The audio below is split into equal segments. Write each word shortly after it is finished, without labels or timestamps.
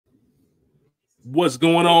What's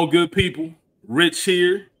going on, good people? Rich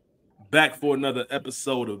here, back for another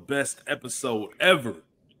episode of Best Episode Ever,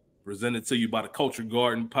 presented to you by the Culture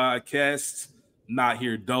Garden Podcast. Not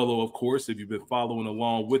here dolo, of course, if you've been following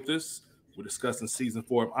along with us. We're discussing season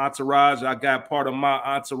 4 of Entourage. I got part of my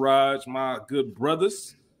entourage, my good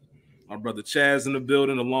brothers. My brother Chaz in the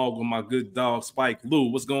building, along with my good dog Spike Lou.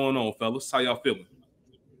 What's going on, fellas? How y'all feeling?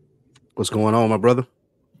 What's going on, my brother?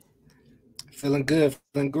 Feeling good,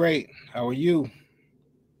 feeling great. How are you?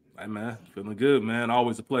 Hey, man, feeling good, man.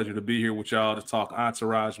 Always a pleasure to be here with y'all to talk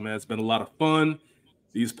Entourage, man. It's been a lot of fun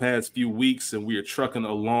these past few weeks, and we are trucking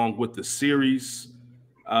along with the series.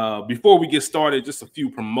 Before we get started, just a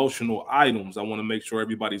few promotional items I want to make sure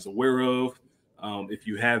everybody's aware of. If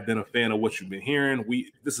you have been a fan of what you've been hearing,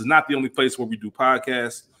 this is not the only place where we do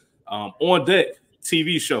podcasts. On Deck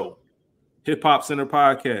TV show, Hip Hop Center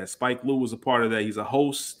podcast. Spike Lou was a part of that. He's a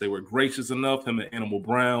host. They were gracious enough, him and Animal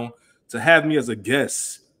Brown, to have me as a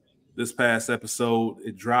guest this past episode.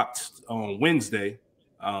 It dropped on Wednesday.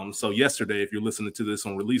 So yesterday, if you're listening to this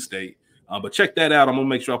on release date. But check that out. I'm going to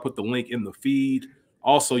make sure I put the link in the feed.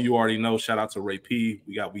 Also, you already know, shout out to Ray P.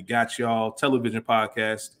 We got y'all television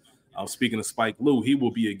podcast. Speaking of Spike Lou, he will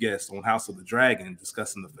be a guest on House of the Dragon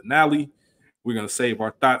discussing the finale. We're going to save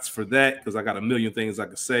our thoughts for that because I got a million things I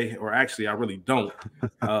could say, or actually I really don't.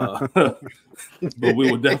 But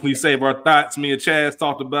we will definitely save our thoughts. Me and Chaz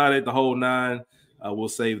talked about it, the whole nine. We'll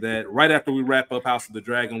save that. Right after we wrap up House of the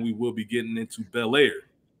Dragon, we will be getting into Bel Air.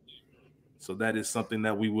 So that is something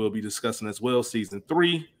that we will be discussing as well, season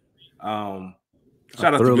 3. Shout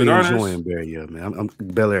out to Good Earners. Enjoying Bel Air, man. I'm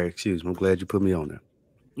Bel Air, excuse me. I'm glad you put me on there.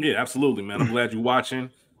 Yeah, absolutely, man. I'm glad you're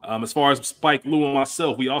watching. As far as Spike Lou and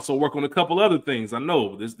myself, we also work on a couple other things. I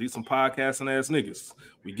know these some podcasting ass niggas.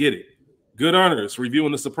 We get it. Good Earners,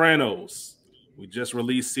 reviewing The Sopranos. We just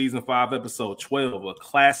released season 5, episode 12, a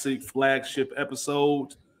classic flagship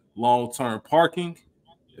episode, long-term parking.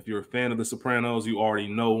 If you're a fan of The Sopranos, you already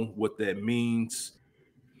know what that means.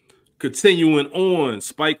 Continuing on,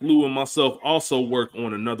 Spike Lou and myself also work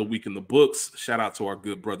on Another Week in the Books. Shout out to our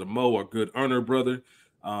good brother Mo, our good earner brother.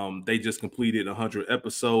 They just completed 100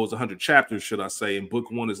 episodes, 100 chapters, should I say, and book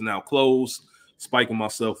 1 is now closed. Spike and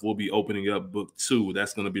myself will be opening up book 2.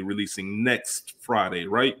 That's going to be releasing next Friday,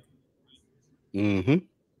 right? Mm-hmm.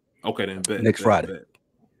 Okay, then bet. Next Friday. Bet.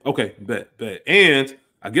 Okay, bet. And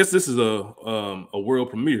I guess this is a world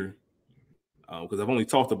premiere because I've only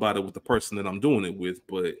talked about it with the person that I'm doing it with.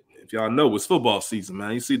 But if y'all know, it's football season,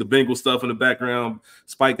 man. You see the Bengals stuff in the background.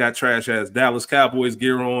 Spike got trash ass Dallas Cowboys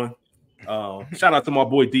gear on. Shout out to my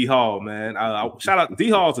boy D Hall, man. Shout out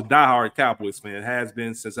D Hall's a diehard Cowboys fan, has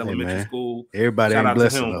been since elementary school. Everybody ain't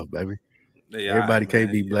blessed enough, baby. Yeah, everybody can't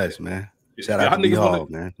be blessed, man. Shout out to D Hall,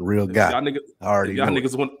 man. Real guy. If y'all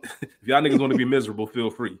niggas want to be miserable,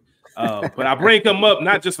 feel free. But I bring him up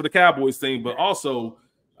not just for the Cowboys thing, but also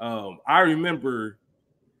I remember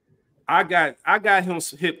I got him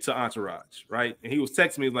hip to Entourage, right? And he was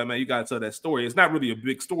texting me like, man, you gotta tell that story. It's not really a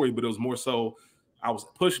big story, but it was more so I was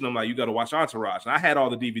pushing him like, you got to watch Entourage. And I had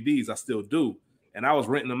all the DVDs. I still do. And I was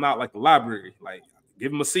renting them out like the library. Like,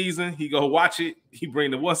 give him a season. He go watch it. He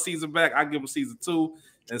bring the 1 season back. I give him season 2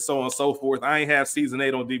 and so on and so forth. I ain't have season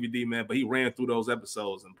 8 on DVD, man, but he ran through those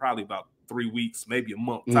episodes in probably about 3 weeks, maybe a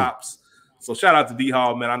month tops. So shout out to D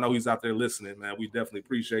Hall, man. I know he's out there listening, man. We definitely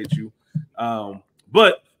appreciate you.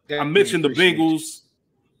 But I mentioned the Bengals.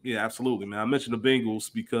 Yeah, absolutely, man. I mentioned the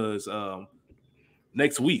Bengals because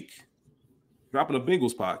next week, dropping a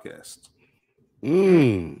Bengals podcast.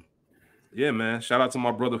 Yeah, man. Shout out to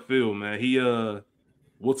my brother Phil, man. He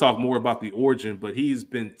we'll talk more about the origin, but he's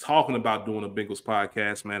been talking about doing a Bengals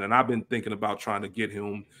podcast, man. And I've been thinking about trying to get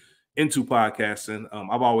him into podcasting.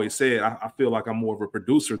 I've always said I feel like I'm more of a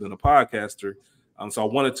producer than a podcaster. So I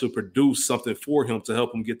wanted to produce something for him to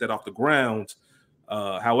help him get that off the ground.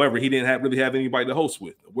 However, he didn't really have anybody to host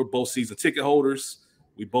with. We're both season ticket holders.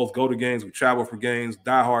 We both go to games. We travel for games.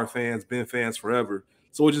 Diehard fans, been fans forever.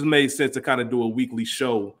 So it just made sense to kind of do a weekly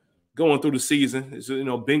show going through the season. It's,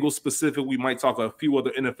 Bengals specific. We might talk a few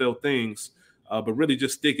other NFL things, but really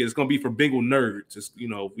just stick it. It's going to be for Bengal nerds. It's, you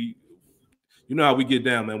know how we get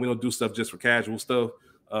down, man. We don't do stuff just for casual stuff.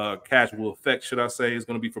 Casual effect, should I say. It's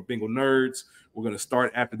going to be for Bengal nerds. We're going to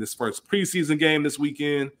start after this first preseason game this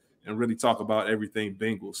weekend and really talk about everything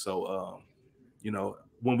Bengals. So,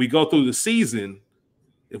 when we go through the season,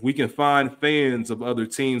 if we can find fans of other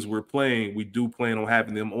teams we're playing, we do plan on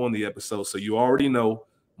having them on the episode. So you already know,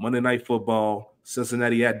 Monday Night Football,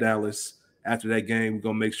 Cincinnati at Dallas. After that game, we're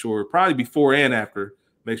going to make sure, probably before and after,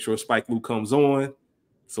 make sure Spike Lou comes on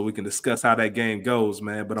so we can discuss how that game goes,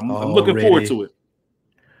 man. But I'm looking forward to it.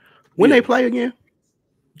 When they play again?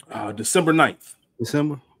 December 9th.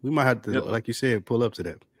 December? We might have to, like you said, pull up to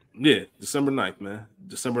that. Yeah, December 9th, man.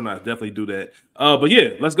 December 9th. Definitely do that. But yeah,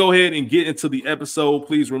 let's go ahead and get into the episode.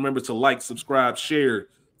 Please remember to like, subscribe, share,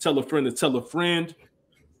 tell a friend to tell a friend.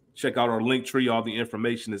 Check out our link tree. All the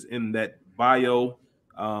information is in that bio.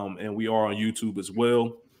 And we are on YouTube as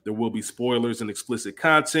well. There will be spoilers and explicit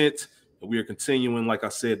content. And we are continuing, like I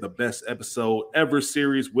said, the best episode ever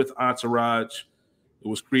series with Entourage. It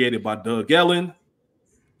was created by Doug Ellen,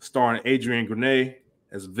 starring Adrian Grenay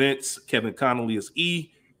as Vince, Kevin Connolly as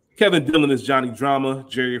E, Kevin Dillon as Johnny Drama,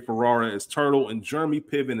 Jerry Ferrara as Turtle, and Jeremy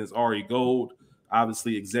Piven as Ari Gold.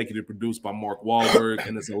 Obviously, executive produced by Mark Wahlberg,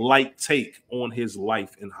 and is a light take on his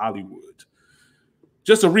life in Hollywood.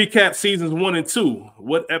 Just to recap seasons 1 and 2,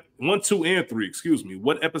 1, 2, and 3, excuse me.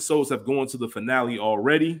 What episodes have gone to the finale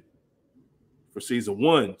already? For season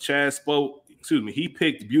 1, Chaz spoke, he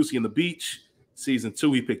picked Busey and the Beach. Season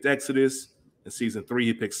 2, he picked Exodus. In season 3,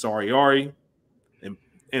 he picked Sorry Ari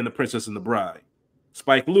and The Princess and the Bride.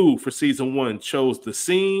 Spike Lee for season 1 chose The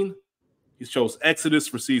Scene. He chose Exodus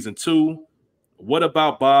for season 2. What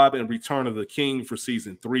About Bob and Return of the King for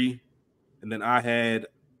season 3. And then I had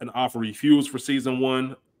an offer refused for season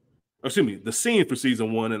 1. The Scene for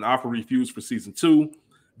season 1 and offer refused for season 2.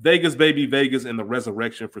 Vegas Baby Vegas and The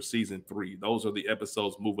Resurrection for season 3. Those are the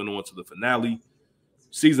episodes moving on to the finale.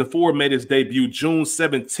 Season 4 made its debut June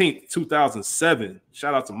 17th, 2007.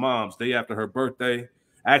 Shout out to Mom's day after her birthday.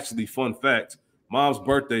 Actually, fun fact, Mom's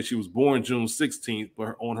birthday, she was born June 16th,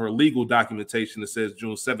 but on her legal documentation, it says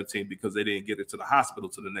June 17th because they didn't get her to the hospital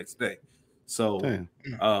to the next day. So,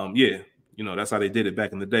 yeah, that's how they did it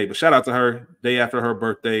back in the day. But shout out to her. Day after her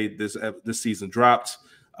birthday, this season dropped.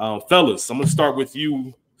 Fellas, I'm going to start with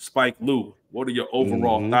you, Spike Lee. What are your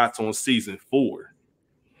overall thoughts on season 4?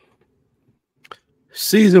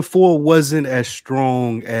 Season 4 wasn't as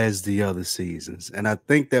strong as the other seasons. And I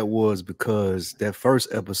think that was because that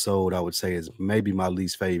first episode, I would say, is maybe my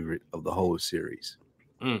least favorite of the whole series.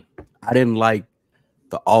 I didn't like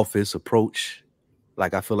the Office approach.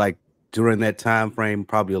 Like, I feel like during that time frame,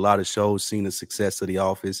 probably a lot of shows seen the success of The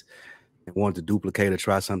Office and wanted to duplicate or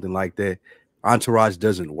try something like that. Entourage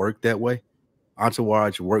doesn't work that way.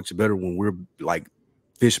 Entourage works better when we're like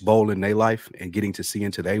fish bowling their life and getting to see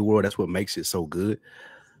into their world. That's what makes it so good.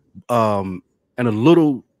 And a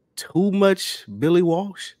little too much Billy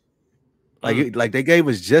Walsh. Like they gave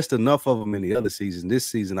us just enough of him in the other season. This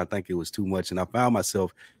season, I think it was too much. And I found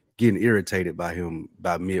myself getting irritated by him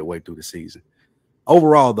by midway through the season.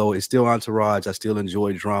 Overall, though, it's still Entourage. I still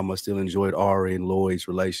enjoyed drama. Still enjoyed Ari and Lloyd's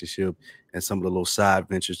relationship and some of the little side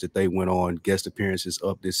ventures that they went on. Guest appearances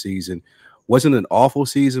up this season. Wasn't an awful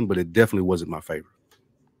season, but it definitely wasn't my favorite.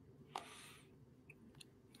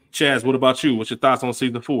 Chaz, what about you? What's your thoughts on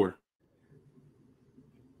season 4?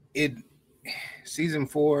 Season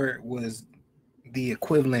 4 was the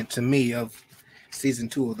equivalent to me of season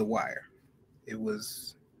 2 of The Wire. It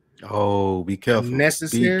was be careful.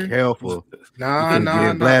 Necessary. Be careful.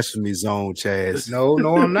 No. Blasphemy zone, Chaz. No,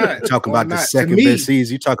 I'm not. Talking about the second best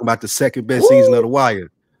season. You talking about the second best season of The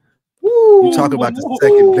Wire. You talking about the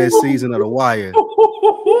second best season of The Wire.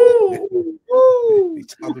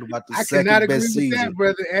 Talking about the second best season, that,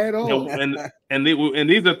 brother, at all. And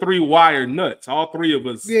these are 3 Wire nuts. All 3 of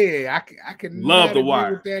us. Yeah, I can love The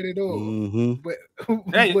Wire with that at all. But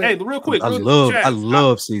hey, real quick, I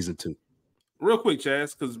love season 2. Real quick,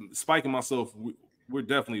 Chaz, because Spike and myself, we're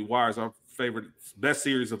definitely Wire's our favorite, best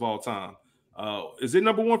series of all time. Is it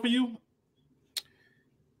number 1 for you?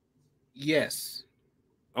 Yes.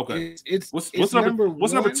 Okay. What's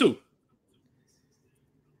number 2?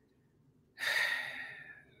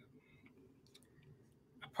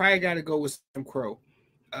 Probably got to go with Sam Crow.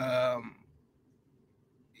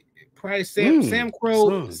 Probably Sam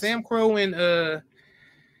Crow and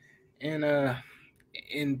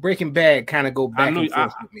Breaking Bad kind of go back and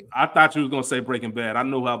forth with me. I thought you was gonna say Breaking Bad. I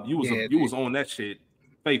know how you was on that shit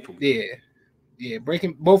faithfully. Yeah.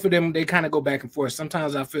 Both of them, they kind of go back and forth.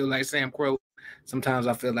 Sometimes I feel like Sam Crow. Sometimes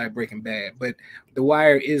I feel like Breaking Bad. But The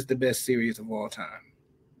Wire is the best series of all time.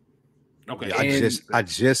 Okay, yeah, I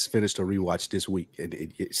just finished a rewatch this week, and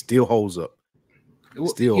it still holds up.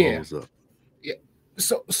 Holds up. Yeah.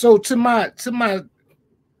 So to my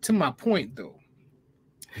point though,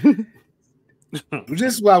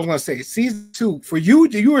 this is what I was gonna say. Season 2 for you.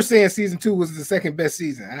 You were saying season 2 was the second best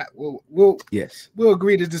season. We'll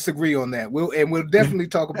agree to disagree on that. We'll definitely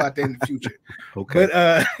talk about that in the future.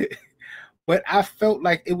 Okay. But I felt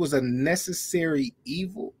like it was a necessary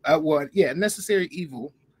evil. Necessary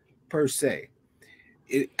evil. Per se,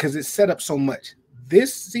 because it set up so much.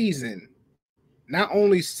 This season not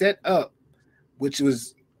only set up, which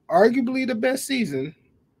was arguably the best season,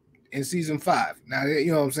 in season 5. Now,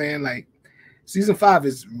 you know what I'm saying? Like, season 5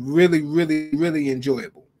 is really, really, really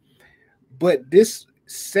enjoyable. But this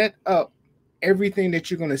set up everything that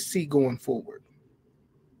you're going to see going forward.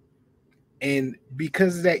 And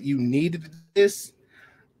because of that, you needed this.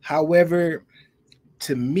 However,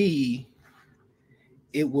 to me,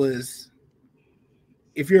 it was,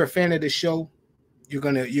 if you're a fan of the show, you're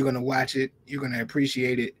gonna watch it, you're gonna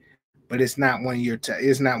appreciate it, but it's not when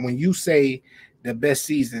it's not when you say the best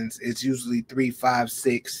seasons, it's usually 3, 5,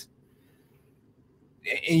 6,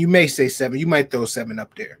 and you may say 7, you might throw 7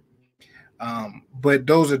 up there. But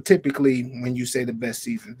those are typically when you say the best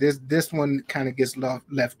season. This one kind of gets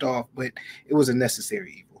left off, but it was a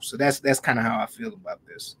necessary evil. So that's kind of how I feel about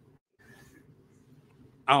this.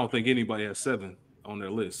 I don't think anybody has 7 on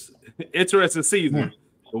their list. Interesting season,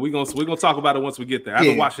 but we're gonna talk about it once we get there. I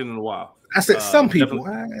haven't watched it in a while. I said some people.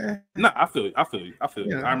 No, I feel you.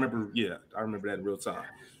 Yeah. I remember that in real time.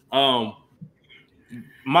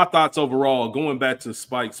 My thoughts overall, going back to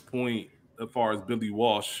Spike's point as far as Billy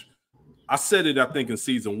Walsh, I said it, I think, in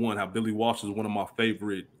season 1, how Billy Walsh is one of my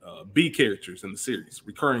favorite B characters in the series,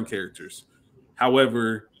 recurring characters.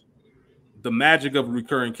 However, the magic of a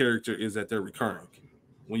recurring character is that they're recurring.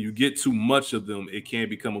 When you get too much of them, it can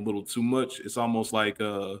become a little too much. It's almost like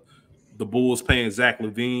the Bulls paying Zach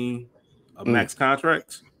LaVine a max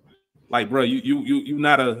contract. Like, bro, you're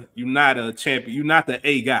not a champion. You're not the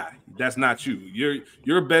A guy. That's not you.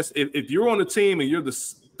 You're best. If you're on the team and you're the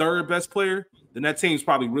 3rd best player, then that team's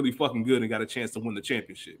probably really fucking good and got a chance to win the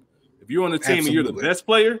championship. If you're on the team and you're the best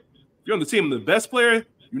player, you're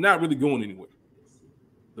not really going anywhere.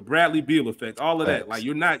 The Bradley Beal effect, all of that. Like,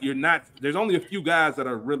 you're not. There's only a few guys that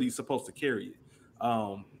are really supposed to carry it.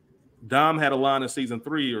 Dom had a line in season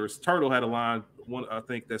 3, or Turtle had a line, one I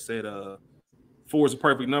think, that said 4 is a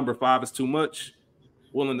perfect number, 5 is too much.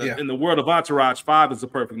 Well, in the world of Entourage, 5 is the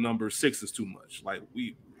perfect number, 6 is too much. Like,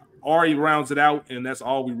 Ari rounds it out, and that's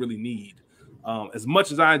all we really need. As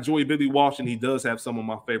much as I enjoy Billy Walsh, and he does have some of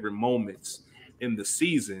my favorite moments in the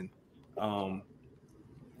season,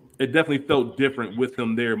 it definitely felt different with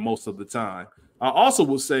him there most of the time. I also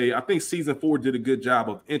will say, I think season 4 did a good job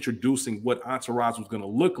of introducing what Entourage was going to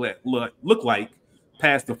look like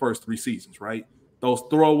past the first 3 seasons, right? Those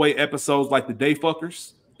throwaway episodes like the Day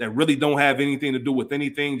Fuckers that really don't have anything to do with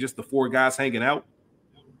anything, just the 4 guys hanging out.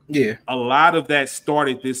 Yeah. A lot of that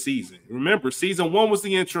started this season. Remember, season 1 was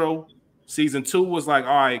the intro. Season 2 was like,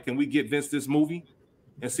 all right, can we get Vince this movie?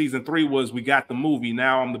 And season 3 was, we got the movie.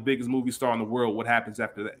 Now I'm the biggest movie star in the world. What happens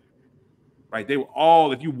after that? Right? They were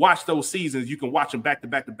all, if you watch those seasons, you can watch them back to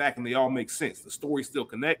back to back, and they all make sense. The story still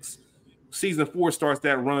connects. Season 4 starts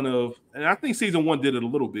that run of, and I think season 1 did it a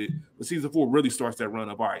little bit, but season 4 really starts that run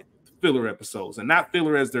of, all right, filler episodes. And not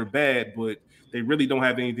filler as they're bad, but they really don't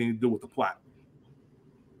have anything to do with the plot.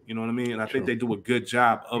 You know what I mean? And I think they do a good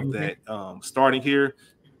job of that starting here.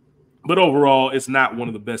 But overall, it's not one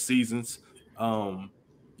of the best seasons. You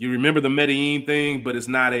remember the Medellin thing, but it's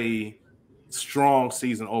not a strong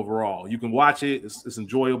season overall. You can watch it. It's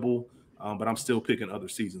enjoyable, but I'm still picking other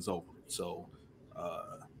seasons over it. So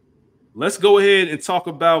let's go ahead and talk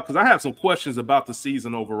about, because I have some questions about the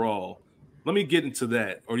season overall. Let me get into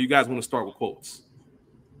that. Or you guys want to start with quotes?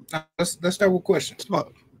 Let's start with questions.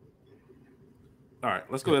 All right,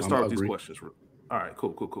 let's go ahead and start with these questions. All right,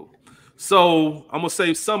 cool. So I'm going to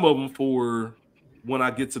save some of them for when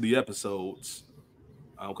I get to the episodes,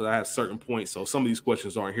 because I have certain points. So some of these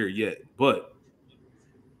questions aren't here yet. But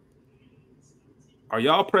are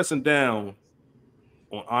y'all pressing down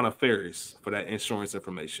on Anna Faris for that insurance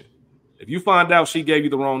information? If you find out she gave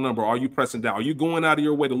you the wrong number, are you pressing down? Are you going out of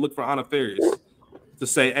your way to look for Anna Faris to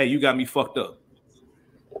say, hey, you got me fucked up?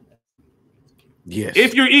 Yes.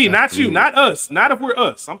 If you're E, not you, not us, not if we're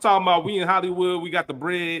us. I'm talking about we in Hollywood, we got the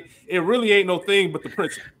bread. It really ain't no thing but the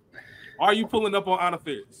principle. Are you pulling up on Anna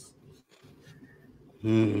Faris?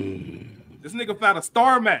 This nigga found a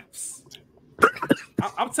star maps.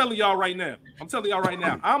 I'm telling y'all right now.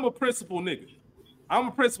 I'm a principal nigga.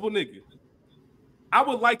 I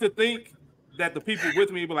would like to think that the people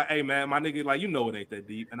with me be like, hey man, my nigga, like, you know it ain't that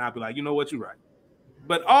deep. And I'll be like, you know what, you're right.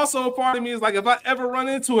 But also a part of me is like, if I ever run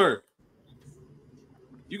into her,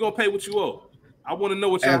 you're gonna pay what you owe. I want to know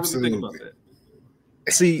what y'all really think about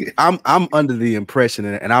that. See, I'm under the impression,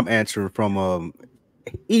 and I'm answering from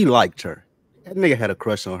he liked her. That nigga had a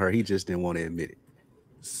crush on her. He just didn't want to admit it.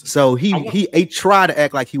 So he tried to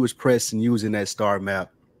act like he was pressing using that star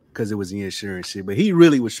map because it was the insurance shit, but he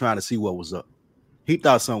really was trying to see what was up. He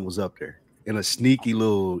thought something was up there in a sneaky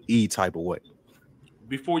little E type of way.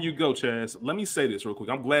 Before you go, Chaz, let me say this real quick.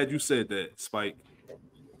 I'm glad you said that, Spike.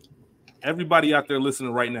 everybody out there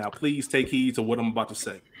listening right now, please take heed to what I'm about to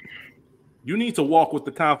say. You need to walk with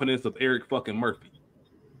the confidence of Eric fucking Murphy.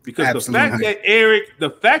 Because Absolutely. the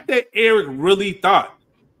fact that Eric really thought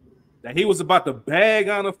that he was about to bag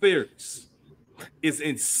on a Ferris is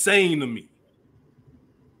insane to me.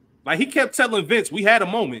 Like, he kept telling Vince, we had a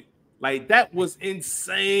moment. Like, that was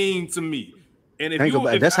insane to me. And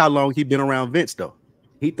that's how long he been around Vince, though.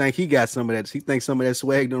 He think he got some of that. He thinks some of that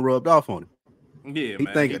swag done rubbed off on him. Yeah, he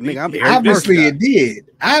man. Think, nigga, I'm Eric obviously Murphy. it did.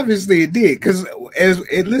 Obviously it did. Because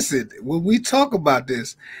listen, when we talk about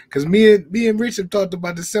this, because me and Rich have talked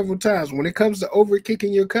about this several times. When it comes to over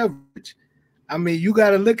kicking your coverage, I mean, you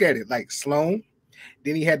got to look at it like Sloan.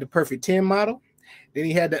 Then he had the perfect 10 model. Then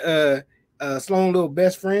he had the Sloan little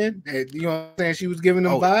best friend that, you know what I'm saying, she was giving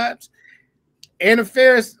them vibes. Anna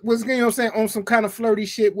Ferris was, you know what I'm saying, on some kind of flirty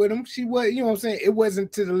shit with him. She was, you know what I'm saying, it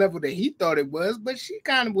wasn't to the level that he thought it was, but she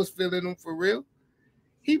kind of was feeling him for real.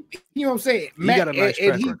 He, you know what I'm saying? He got a nice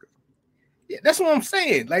track record. Yeah, that's what I'm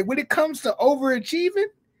saying. Like, when it comes to overachieving,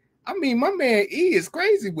 I mean, my man E is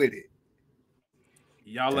crazy with it.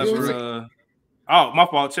 Y'all ever oh, my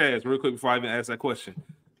fault, Chaz, real quick before I even ask that question.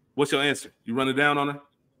 What's your answer? You running down on her?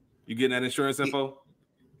 You getting that insurance info?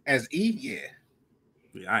 As E, yeah.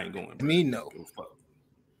 Yeah, I ain't going. Bro. Me, no.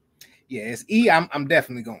 Yeah, as E, I'm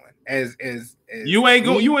definitely going. As you ain't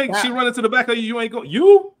going. You ain't. She running to the back of you. You ain't going.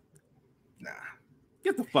 You? Nah.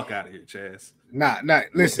 Get the fuck out of here, Chaz. Nah.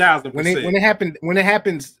 Listen, 1000%. when it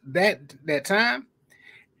happens that time,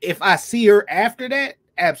 if I see her after that,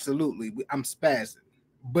 absolutely, I'm spazzing.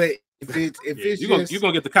 But if it's you're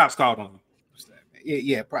gonna get the cops called on you.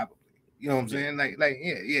 Yeah, probably. You know what I'm saying? Like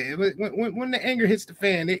yeah. When the anger hits the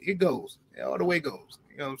fan, it goes. All the way goes.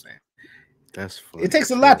 You know what I'm saying? That's funny. It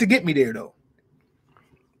takes a lot to get me there, though.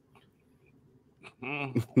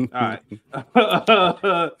 All right.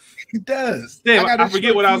 It does. Damn, I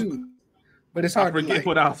forget what I was. But it's hard. I forget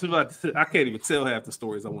what I was about to. I can't even tell half the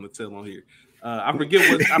stories I want to tell on here. I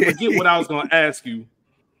forget what I was going to ask you.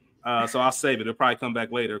 So I'll save it. It'll probably come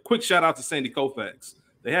back later. Quick shout out to Sandy Koufax.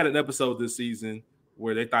 They had an episode this season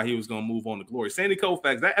where they thought he was going to move on to glory. Sandy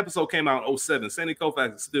Koufax, that episode came out in 2007. Sandy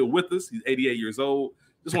Koufax is still with us. He's 88 years old.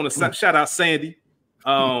 Just want to shout out Sandy.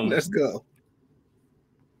 Let's go.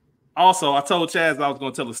 Also, I told Chaz I was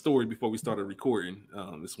going to tell a story before we started recording.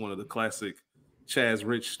 It's one of the classic Chaz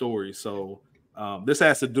Rich stories. So this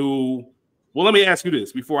has to do. Well, let me ask you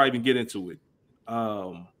this before I even get into it.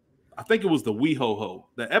 I think it was the Wee Ho Ho,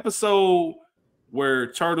 the episode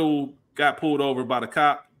where Turtle got pulled over by the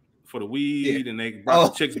cop for the weed, and they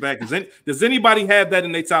brought the chicks back. Does anybody have that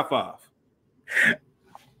in their top 5?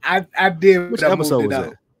 I did. Which episode was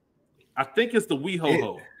that? I think it's the Wee Ho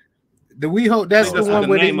Ho. The Wee Ho. That's the one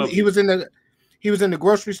where he was in the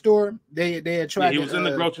grocery store. They had tried. Yeah, he was in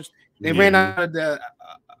the grocery store. They ran out of the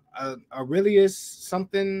Aurelius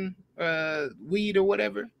something weed or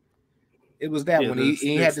whatever. It was that one.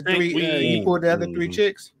 He had the 3. He pulled the other 3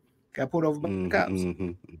 chicks. Got pulled over by the cops.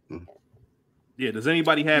 Yeah. Does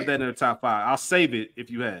anybody have that in their top 5? I'll save it if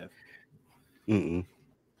you have.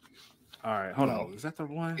 All right, hold on. Is that the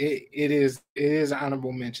one? It is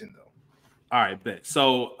honorable mention though. All right, bet.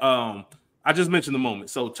 So I just mentioned the moment.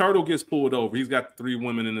 So Turtle gets pulled over. He's got 3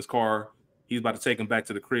 women in his car. He's about to take them back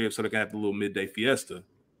to the crib so they can have the little midday fiesta.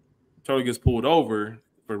 Turtle gets pulled over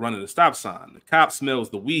for running the stop sign. The cop smells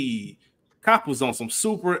the weed. Cop was on some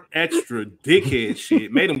super extra dickhead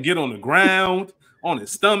shit. Made him get on the ground, on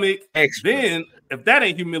his stomach. Extra. Then, if that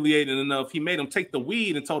ain't humiliating enough, he made him take the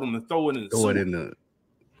weed and told him to throw it in the sewer.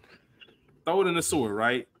 Throw it in the sewer,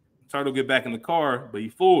 right? Turtle get back in the car, but he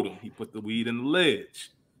fooled him. He put the weed in the ledge.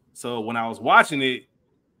 So when I was watching it,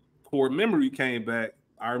 core memory came back.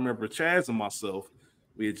 I remember Chaz and myself.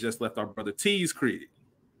 We had just left our brother T's crib.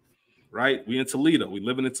 Right? We in Toledo. We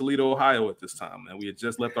living in Toledo, Ohio at this time. And we had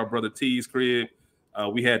just left our brother T's crib.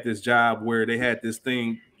 We had this job where they had this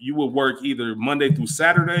thing. You would work either Monday through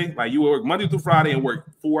Saturday. Like you would work Monday through Friday and work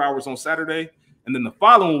 4 hours on Saturday. And then the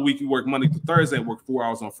following week, you work Monday through Thursday and work 4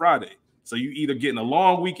 hours on Friday. So you either getting a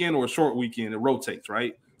long weekend or a short weekend. It rotates,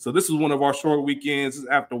 right? So this was one of our short weekends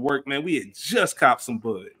after work, man. We had just copped some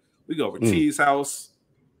bud. We go over T's house.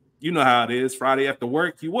 You know how it is. Friday after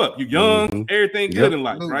work, you up. You young. Everything good in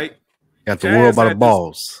life, right? Got the world by the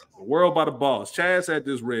balls. The world by the balls. Chaz had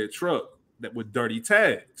this red truck that with dirty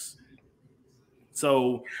tags.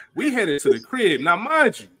 So we headed to the crib. Now,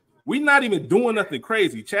 mind you, we not even doing nothing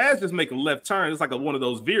crazy. Chaz just making left turn. It's like one of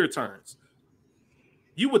those veer turns.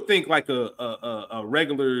 You would think like a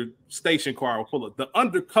regular station car will pull up. The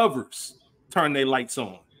undercovers turn their lights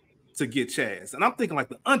on to get Chaz. And I'm thinking like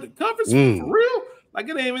the undercovers for real? Like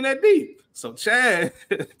it ain't even that deep. So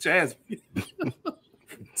Chaz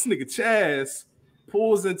This nigga Chaz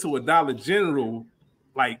pulls into a Dollar General,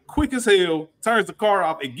 like quick as hell, turns the car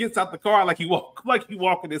off and gets out the car like he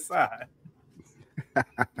walking inside.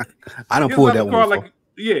 I don't pull that one. Like,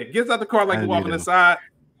 gets out the car like he walking inside.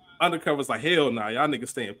 Undercover's like, hell nah, y'all niggas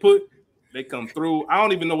staying put. They come through. I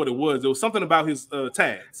don't even know what it was. There was something about his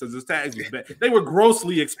tags. So his tags was bad. They were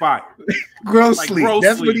grossly expired. Grossly.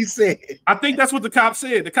 That's what he said. I think that's what the cop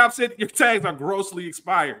said. The cop said your tags are grossly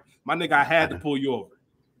expired. My nigga, I had to pull you over.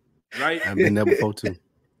 Right? I've been there before too.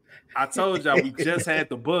 I told y'all we just had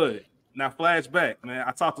the bud. Now flashback, man.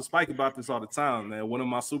 I talk to Spike about this all the time, man. One of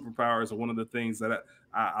my superpowers or one of the things that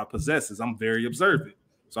I possess is I'm very observant.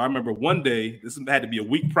 So I remember one day, this had to be a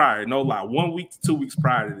week prior, no lie, 1 week to 2 weeks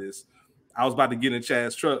prior to this. I was about to get in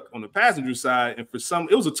Chad's truck on the passenger side, and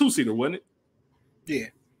it was a 2-seater, wasn't it? Yeah.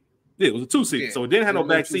 Yeah, it was a 2-seater. Yeah. So it didn't have no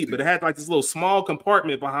back seat, but it had like this little small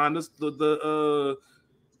compartment behind us. It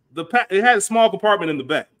had a small compartment in the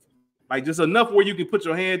back. Like just enough where you can put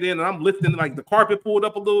your hand in, and I'm lifting, like the carpet pulled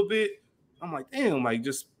up a little bit. I'm like, damn, like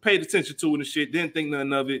just paid attention to it and shit. Didn't think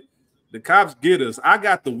nothing of it. The cops get us. I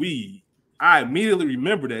got the weed. I immediately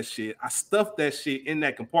remember that shit. I stuffed that shit in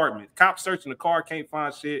that compartment. Cops searching the car, can't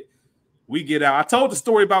find shit. We get out. I told the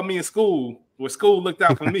story about me in school, where school looked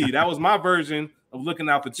out for me. That was my version of looking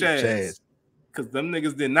out for Chaz. Because them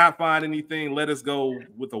niggas did not find anything. Let us go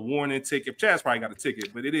with a warning ticket. Chaz probably got a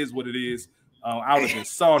ticket, but it is what it is. I would have been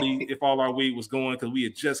salty if all our weed was going because we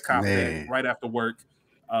had just copped that right after work.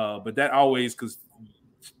 But that always, because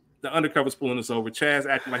the undercover's pulling us over. Chaz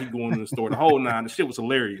acting like he going in the store the whole nine. The shit was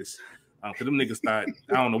hilarious. Because them niggas thought,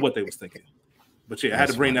 I don't know what they was thinking. But yeah, I had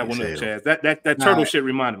to bring that one up, Chaz. That turtle shit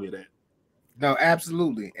reminded me of that. No,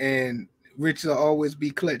 absolutely. And Rich will always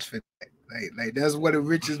be clutch for that. Like that's one of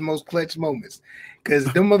Rich's most clutch moments. Because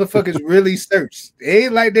them motherfuckers really searched. They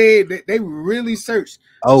ain't like they really searched.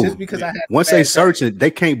 Oh, just because I had once they search it,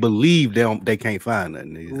 they can't believe they can't find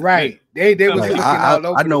nothing. Right. They was like, all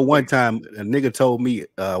over. I know one time a nigga told me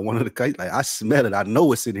one of the guys, like, I smell it. I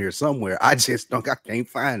know it's in here somewhere. I just I can't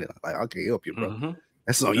find it. I'm like, I can't help you, bro. Mm-hmm.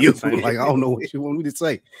 That's on you. Like, I don't know what you want me to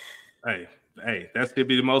say. Hey, that's gonna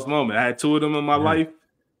be the most moment. I had two of them in my life.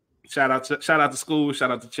 Shout out to school.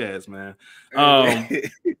 Shout out to Chaz, man.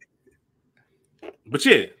 But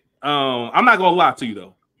yeah, I'm not gonna lie to you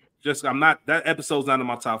though. That episode's not in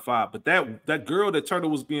my top 5. But that girl that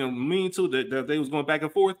Turtle was being mean to, that they was going back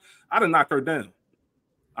and forth, I'd have knocked her down.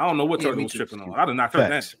 I don't know what Turtle was tripping on. I'd have knocked her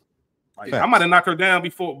down. Like, I might have knocked her down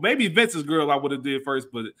before. Maybe Vince's girl I would have did first,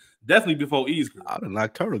 but definitely before E's girl. I'd have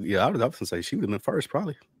knocked Turtle. Yeah, I was gonna say she would have been first,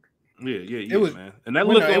 probably. Yeah, it was, man. And that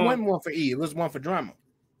look, it wasn't one for E. It was one for drama.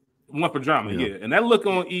 One for drama, yeah. And that look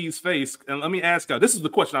on E's face, and let me ask y'all, this is the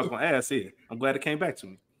question I was going to ask here. I'm glad it came back to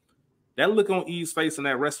me. That look on E's face in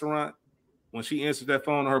that restaurant, when she answered that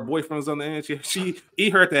phone and her boyfriend's on the end, she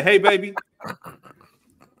heard that, hey, baby.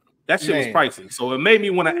 That shit was pricey. So it made me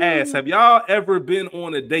want to ask, have y'all ever been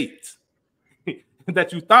on a date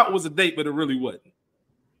that you thought was a date, but it really wasn't?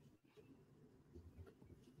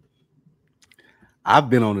 I've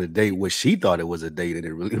been on a date where she thought it was a date and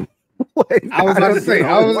it really I was about to say,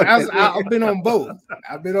 I've been on both.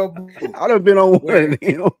 I've been on both. I've been on one.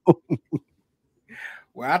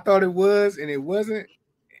 Where I thought it was and it wasn't,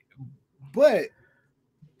 but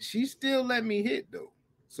she still let me hit though.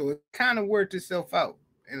 So it kind of worked itself out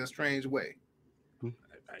in a strange way.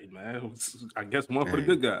 Hey man, I guess one for the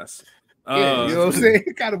good guys. Yeah, you know what I'm saying?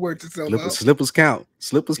 It kind of worked itself out. Slippers count.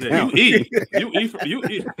 Slippers count. You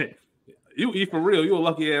eat for real. You a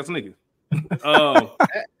lucky ass nigga.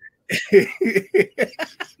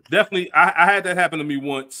 Definitely, I had that happen to me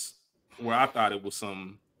once where I thought it was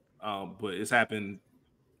something, but it's happened,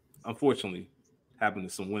 unfortunately, happened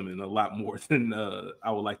to some women a lot more than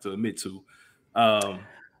I would like to admit to.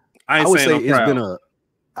 I'd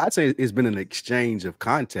say it's been an exchange of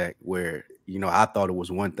contact where, you know, I thought it was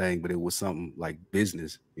one thing, but it was something like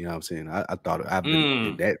business. You know what I'm saying? I thought I've been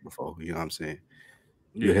in that before. You know what I'm saying?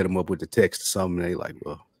 You hit them up with the text or something, they like,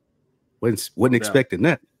 well, wasn't expecting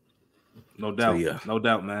that. No doubt. So, no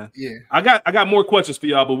doubt, man. Yeah. I got more questions for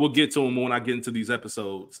y'all, but we'll get to them when I get into these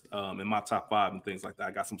episodes in my top 5 and things like that.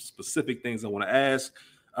 I got some specific things I want to ask.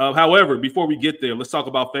 However, before we get there, let's talk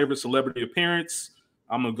about favorite celebrity appearance.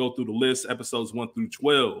 I'm going to go through the list, episodes 1 through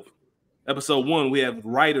 12. Episode 1, we have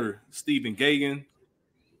writer Stephen Gagan,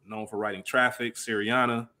 known for writing Traffic,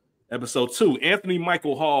 Syriana. Episode 2, Anthony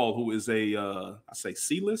Michael Hall, who is I say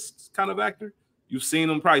C-list kind of actor. You've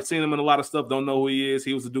probably seen him in a lot of stuff. Don't know who he is.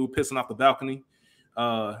 He was the dude pissing off the balcony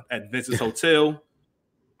at Vince's Hotel.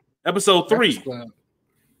 Episode 3.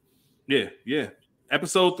 Yeah.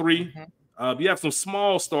 Episode 3. You have some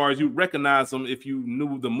small stars. You recognize them if you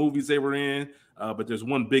knew the movies they were in. But there's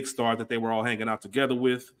one big star that they were all hanging out together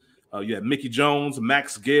with. You have Mickey Jones,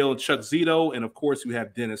 Max Gale, and Chuck Zito. And, of course, you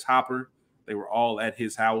have Dennis Hopper. They were all at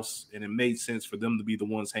his house, and it made sense for them to be the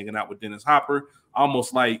ones hanging out with Dennis Hopper,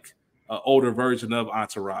 almost like an older version of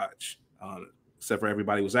Entourage, except for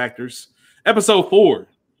everybody was actors. Episode 4,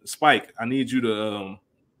 Spike, I need you to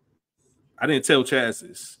I didn't tell Chaz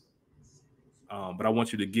this, but I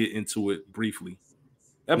want you to get into it briefly.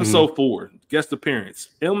 Episode 4, guest appearance,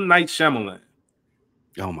 M. Night Shyamalan.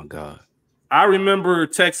 Oh, my God. I remember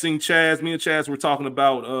texting Chaz. Me and Chaz were talking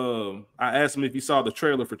about, I asked him if he saw the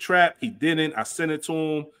trailer for Trap. He didn't. I sent it to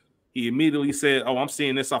him. He immediately said, oh, I'm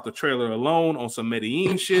seeing this off the trailer alone on some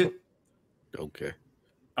Medellin shit. Okay.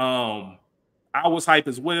 I was hype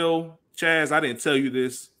as well. Chaz, I didn't tell you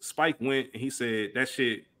this. Spike went and he said that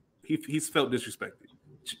shit, he's felt disrespected.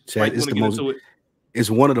 Chaz, it's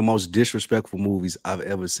one of the most disrespectful movies I've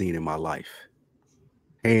ever seen in my life.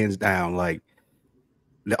 Hands down. Like,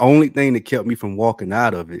 the only thing that kept me from walking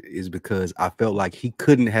out of it is because I felt like he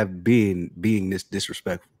couldn't have been being this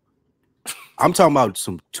disrespectful. I'm talking about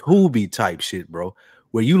some Tubi type shit, bro,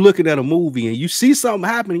 where you looking at a movie and you see something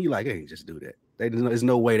happening, you're like, hey, just do that. There's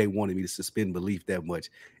no way they wanted me to suspend belief that much,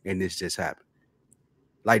 and this just happened.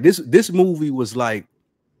 Like, this movie was like,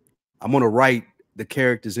 I'm going to write the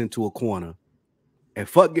characters into a corner, and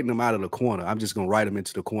fuck getting them out of the corner. I'm just going to write them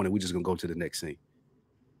into the corner. We're just going to go to the next scene.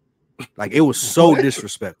 Like, it was so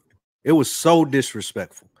disrespectful. It was so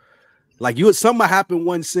disrespectful. Like, something happened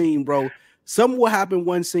one scene, bro. Something will happen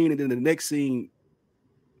one scene, and then the next scene,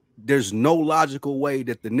 there's no logical way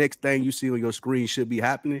that the next thing you see on your screen should be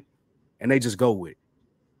happening, and they just go with it.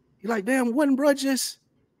 You're like, damn, wasn't bro just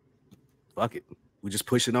fuck it? We just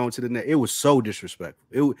push it on to the next. It was so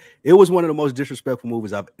disrespectful. It was one of the most disrespectful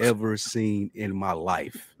movies I've ever seen in my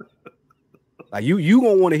life. Like, you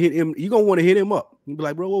gonna want to hit him. You gonna want to hit him up. You be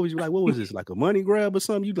like, bro, what was this? Like a money grab or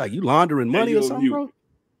something? You laundering money or something, bro?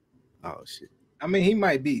 Oh shit. I mean, he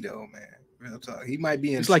might be though, man. Real talk. He might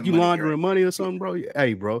be in. It's like you laundering money or something, bro.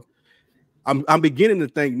 Hey, bro. I'm beginning to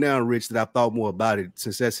think now, Rich, that I've thought more about it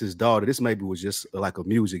since that's his daughter. This maybe was just like a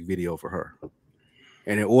music video for her.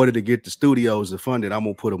 And in order to get the studios to fund it, I'm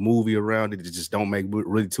gonna put a movie around it that just don't make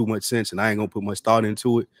really too much sense, and I ain't gonna put much thought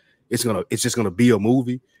into it. It's just gonna be a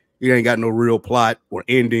movie. It ain't got no real plot or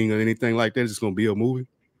ending or anything like that. It's just gonna be a movie.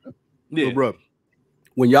 Yeah, so, bro.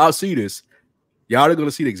 When y'all see this, y'all are gonna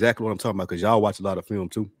see exactly what I'm talking about because y'all watch a lot of film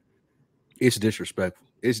too. It's disrespectful.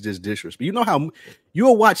 It's just disrespectful. You know how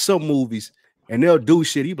you'll watch some movies and they'll do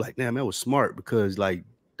shit. You be like, damn, that was smart because like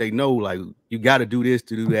they know like you got to do this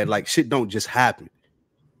to do that. Like shit don't just happen.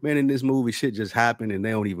 Man, in this movie, shit just happened and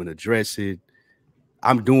they don't even address it.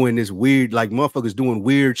 I'm doing this weird, like motherfuckers doing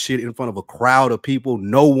weird shit in front of a crowd of people.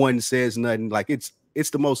 No one says nothing. Like it's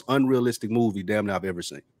the most unrealistic movie damn near I've ever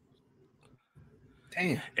seen.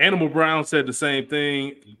 Damn. Animal Brown said the same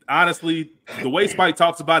thing. Honestly, the way Spike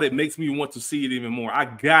talks about it makes me want to see it even more. I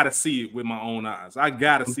gotta see it with my own eyes. I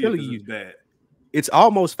gotta see it because it's bad. It's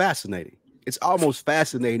almost fascinating. It's almost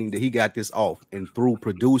fascinating that he got this off and through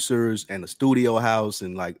producers and the studio house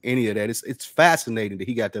and like any of that. It's fascinating that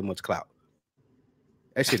he got that much clout.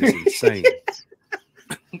 That shit is insane.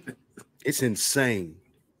 It's insane.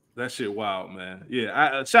 That shit wild, man.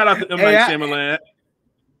 Yeah. Shout out to M. Night Shyamalan.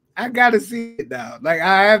 I gotta see it now. Like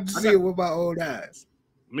I have to see it with my own eyes.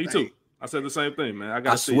 Me too. I said the same thing, man.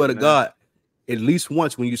 I swear to God, at least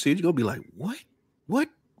once when you see it, you're gonna be like,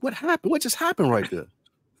 what happened? What just happened right there?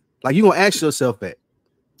 Like you're gonna ask yourself that.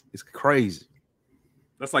 It's crazy.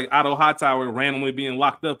 That's like Otto Hightower randomly being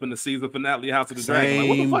locked up in the season finale House of the Dragon. Like,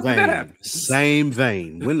 what the fuck did that happen? Same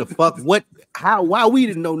vein. When the fuck? What? How? Why we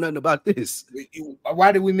didn't know nothing about this?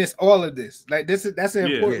 Why did we miss all of this? Like that's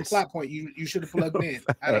an important plot point. You should have plugged in.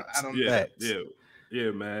 I don't.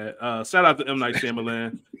 Yeah, man. Shout out to M. Night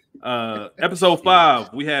Shyamalan. Episode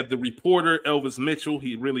 5, we have the reporter Elvis Mitchell.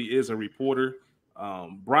 He really is a reporter.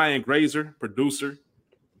 Brian Grazer, producer.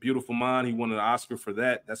 Beautiful Mind. He won an Oscar for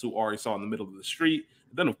that. That's who Ari saw in the middle of the street.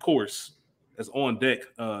 Then, of course, as On Deck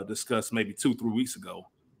discussed maybe 2-3 weeks ago,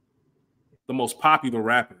 the most popular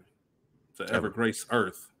rapper to ever grace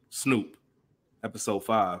Earth, Snoop, episode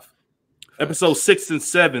 5. Episode 6 and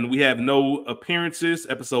 7, we have no appearances.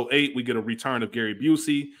 Episode 8, we get a return of Gary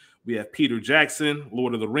Busey. We have Peter Jackson,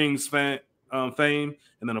 Lord of the Rings fame. And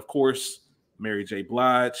then, of course, Mary J.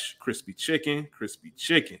 Blige, Crispy Chicken.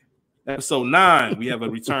 Episode 9, we have a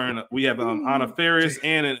return. We have Anna Faris,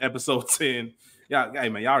 and in episode 10,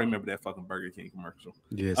 y'all remember that fucking Burger King commercial?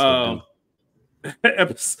 Yes.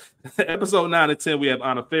 Episode 9 and 10, we have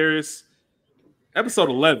Anna Faris. Episode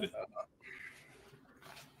 11,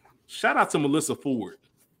 shout out to Melissa Ford,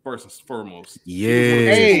 first and foremost. Yeah.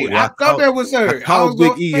 Hey, I thought that was her. I called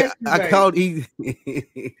Big E. I called E.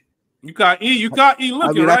 You caught E. You caught E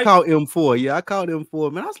looking, right? I called M4. Yeah, I called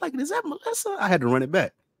M4. Man, I was like, is that Melissa? I had to run it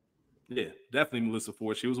back. Yeah, definitely Melissa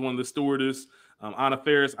Ford. She was one of the stewardess. Anna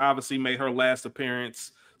Faris obviously made her last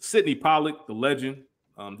appearance. Sidney Pollack, the legend,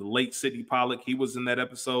 the late Sidney Pollack, he was in that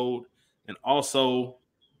episode. And also,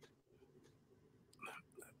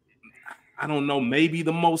 I don't know, maybe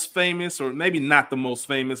the most famous, or maybe not the most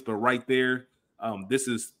famous, but right there.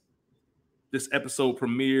 This episode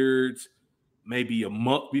premiered maybe a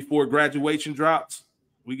month before graduation dropped.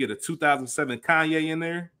 We get a 2007 Kanye in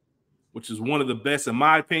there, which is one of the best, in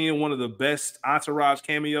my opinion, one of the best Entourage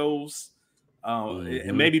cameos.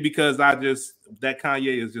 And maybe because that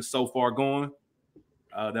Kanye is just so far gone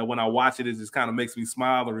that when I watch it, it just kind of makes me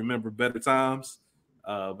smile and remember better times.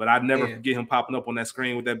 But I'd never forget him popping up on that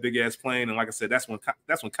screen with that big ass plane. And like I said, that's when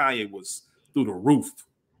Kanye was through the roof.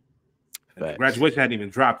 Graduation hadn't even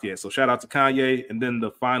dropped yet. So shout out to Kanye. And then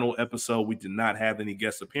the final episode, we did not have any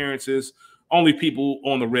guest appearances. Only people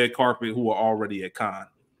on the red carpet who are already at Cannes.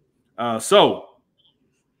 So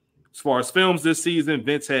as far as films this season,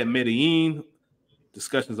 Vince had Medellin,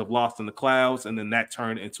 discussions of Lost in the Clouds, and then that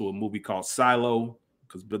turned into a movie called Silo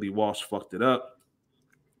because Billy Walsh fucked it up.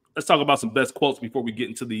 Let's talk about some best quotes before we get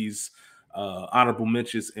into these honorable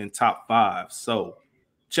mentions and top five. So,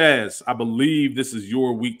 Chaz, I believe this is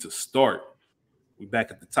your week to start. We're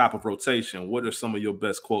back at the top of rotation. What are some of your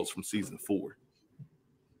best quotes from season 4?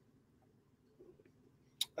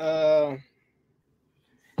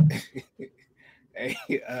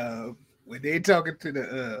 When they talking to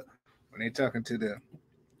the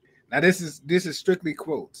now this is strictly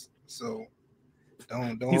quotes, so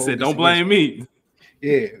don't he said don't blame me.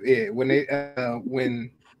 Yeah when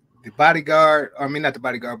the bodyguard, I mean not the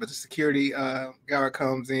bodyguard but the security guard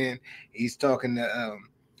comes in, he's talking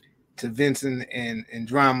to Vincent and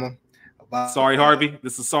Drama about Sorry Harvey.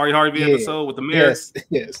 This is Sorry Harvey episode with the mayor.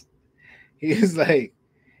 Yes. He's like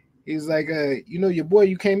you know your boy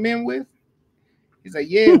you came in with? He's like,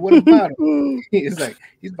 yeah, what about him? He's like,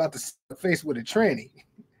 he's about to see the face with a tranny.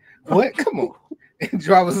 What? Come on. And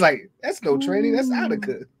Drama's like, that's no tranny, that's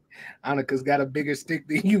Annika. Annika's got a bigger stick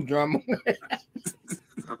than you, Drama.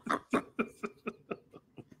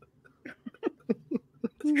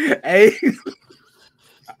 Hey.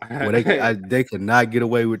 Well, they could not get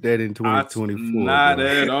away with that in 2024. Not bro.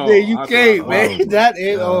 at all. Yeah, you can't, man. Not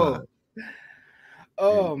at all.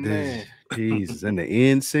 Oh man. Jesus, and the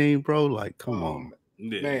end scene, bro. Like, come on.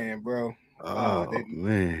 Man, bro. Oh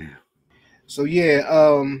man. So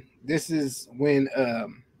yeah, this is when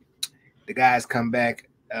the guys come back.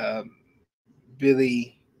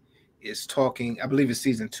 Billy is talking, I believe it's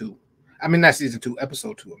season 2. I mean not season 2,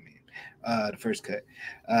 episode 2, I mean. The first cut.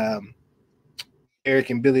 Eric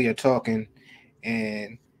and Billy are talking,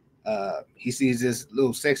 and he sees this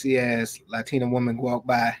little sexy ass Latina woman walk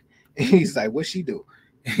by, and he's like, "What's she do?"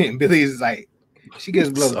 And Billy's like, "She gets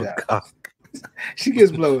blowjobs. She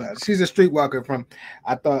gets blowjobs. She's a streetwalker from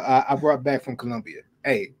I brought back from Colombia."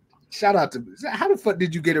 Hey, shout out to how the fuck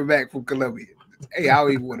did you get her back from Colombia? Hey, I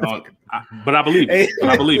don't even want to. But I believe it. But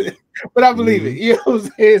I believe it. But I believe it. You know what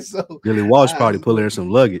I'm saying? So Billy Walsh probably pulling her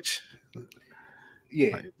some luggage.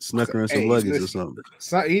 Yeah, like snuck her in some luggage or something.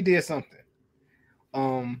 So he did something.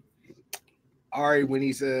 Ari, when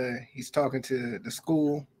he's talking to the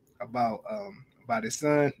school about his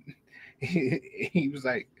son, he was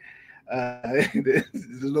like, the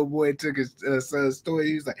little boy took his son's story.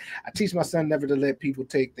 He was like, "I teach my son never to let people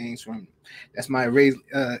take things from me. That's my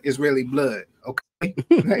Israeli blood." Okay,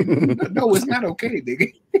 like, no, it's not okay,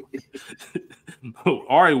 nigga. No,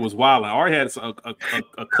 Ari was wilding. Ari had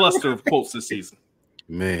a cluster of quotes this season.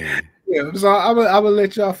 Man. Yeah, so I'm gonna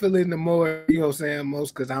let y'all fill in the more, you know what I'm saying,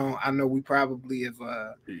 most, because I know we probably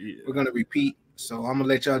we're gonna repeat. So I'm gonna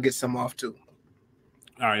let y'all get some off too.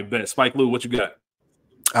 All right, bet. Spike Lou, what you got?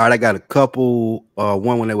 All right, I got a couple.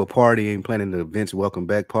 One when they were partying, planning the Vince welcome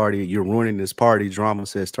back party. You're ruining this party, Drama,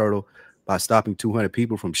 says Turtle, by stopping 200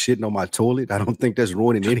 people from shitting on my toilet. I don't think that's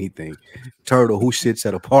ruining anything. Turtle, who shits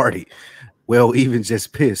at a party? Well, even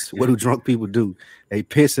just piss. What do drunk people do? They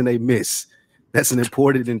piss and they miss. That's an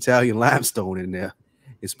imported Italian limestone in there.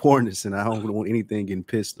 It's porous, and I don't want anything getting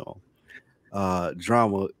pissed on.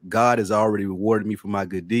 Drama, God has already rewarded me for my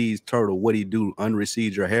good deeds. Turtle, what do you do?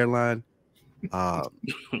 Unrecede your hairline?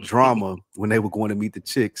 Drama, when they were going to meet the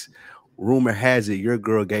chicks, rumor has it your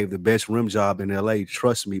girl gave the best rim job in LA.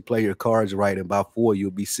 Trust me, play your cards right, and by 4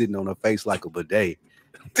 you'll be sitting on her face like a bidet.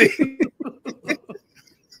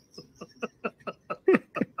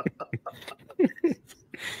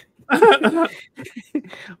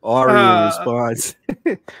 Ari in response.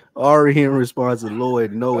 Ari in response to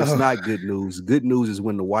Lloyd, no, it's not good news. Good news is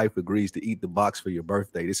when the wife agrees to eat the box for your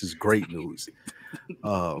birthday. This is great news.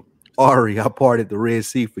 Ari, I parted the Red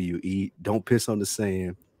Sea for you, E. Don't piss on the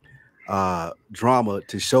sand. Drama,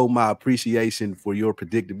 to show my appreciation for your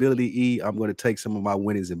predictability, E, I'm going to take some of my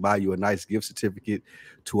winnings and buy you a nice gift certificate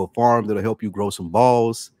to a farm that'll help you grow some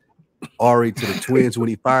balls. Ari, to the twins when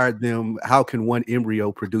he fired them, how can one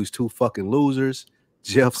embryo produce two fucking losers?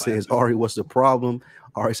 Jeff says, Ari, what's the problem?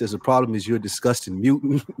 Ari says, the problem is you're a disgusting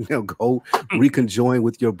mutant. Now go reconjoin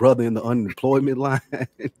with your brother in the unemployment line.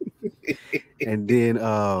 And then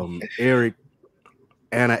Eric,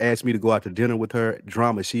 Anna asked me to go out to dinner with her.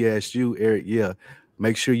 Drama, she asked you, Eric, yeah,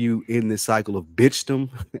 make sure you end this cycle of bitchdom.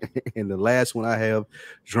 And the last one I have,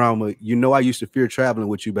 Drama, you know I used to fear traveling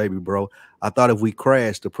with you, baby bro. I thought if we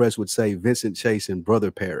crashed, the press would say Vincent Chase and Brother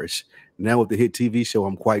Parish. Now with the hit TV show,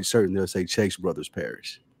 I'm quite certain they'll say Chase Brothers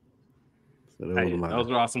Parish. So those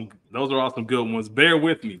are awesome. Those are awesome good ones. Bear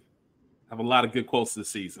with me. I have a lot of good quotes this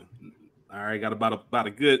season. All right, got about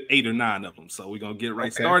a good 8 or 9 of them. So we're gonna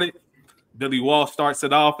get started. Billy Walsh starts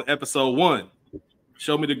it off, episode 1.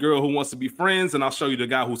 Show me the girl who wants to be friends, and I'll show you the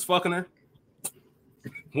guy who's fucking her.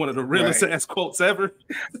 One of the realest ass quotes ever.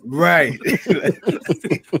 Right.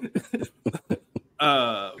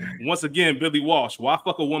 Once again, Billy Walsh. Why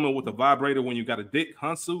fuck a woman with a vibrator when you got a dick,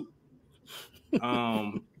 Hansu?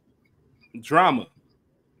 Drama.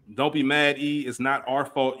 Don't be mad, E. It's not our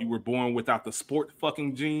fault you were born without the sport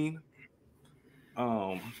fucking gene.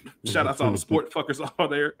 Shout out to all the sport fuckers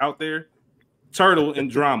out there. Turtle and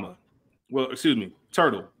Drama. Well, excuse me,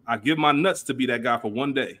 Turtle. I give my nuts to be that guy for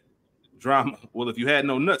one day. Drama. Well, if you had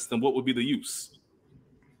no nuts, then what would be the use?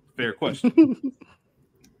 Fair question.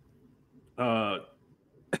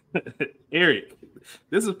 Eric,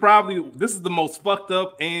 this is the most fucked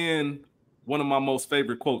up and one of my most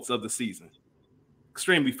favorite quotes of the season.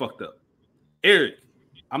 Extremely fucked up. Eric,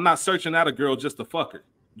 I'm not searching out a girl just to fuck her.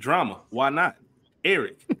 Drama, why not?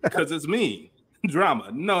 Eric, because it's mean.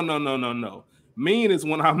 Drama, no. Mean is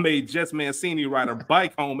when I made Jess Mancini ride her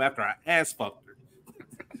bike home after I ass fucked her.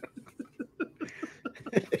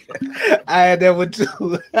 I had that one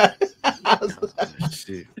too.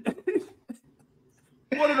 Shit.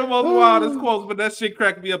 One of the most wildest quotes, but that shit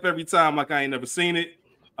cracked me up every time like I ain't never seen it.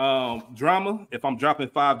 Drama, if I'm dropping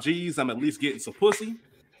 5 G's, I'm at least getting some pussy.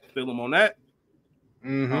 Feel him on that.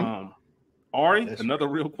 Mm-hmm. Ari, another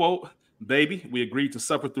real quote. Baby, we agreed to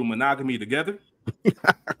suffer through monogamy together.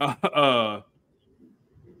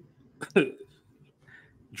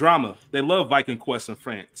 Drama, they love Viking Quest in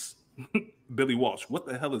France. Billy Walsh, what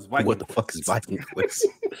the hell is Viking What the fuck is Viking Quest?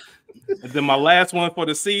 And then my last one for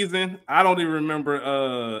the season, I don't even remember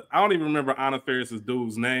Anna Faris's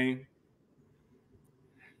dude's name.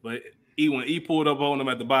 But when E pulled up on him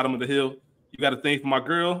at the bottom of the hill, you got a thing for my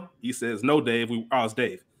girl? He says, no, Dave. It's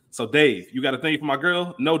Dave. So, Dave, you got a thing for my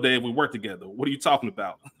girl? No, Dave, we work together. What are you talking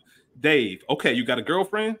about? Dave, okay, you got a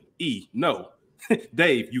girlfriend? E, no.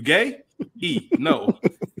 Dave, you gay? E, no.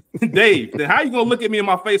 Dave, then how you gonna look at me in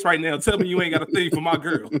my face right now and tell me you ain't got a thing for my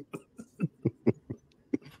girl?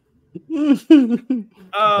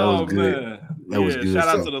 Oh, man. That was good. Shout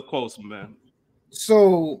out to the quotes, man.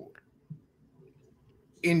 So,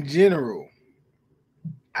 in general,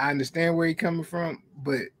 I understand where you're coming from,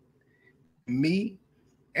 but me,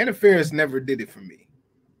 Anna Faris never did it for me.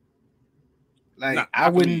 Like I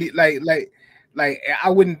wouldn't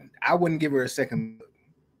I wouldn't give her a second look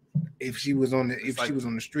if she was on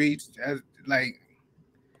the streets. Like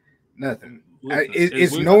nothing.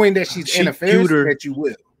 It's knowing that she's Anna Faris that you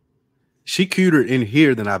will. She cuter in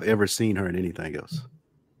here than I've ever seen her in anything else.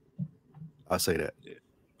 I'll say that. Yeah.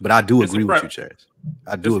 But I do agree with you, Chaz.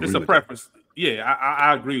 I do agree. It's a preference. Yeah,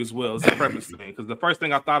 I agree as well. It's a preference thing. Because the first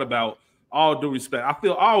thing I thought about, all due respect, I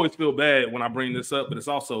always feel bad when I bring this up, but it's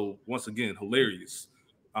also, once again, hilarious.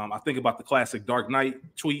 I think about the classic Dark Knight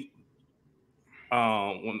tweet.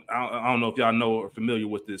 When I don't know if y'all know or familiar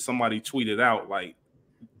with this. Somebody tweeted out like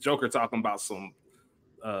Joker talking about some.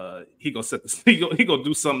 He gonna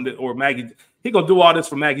do something that, or Maggie. He gonna do all this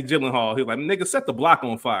for Maggie Gyllenhaal. He's like, nigga, set the block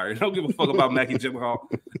on fire. Don't give a fuck about Maggie Gyllenhaal.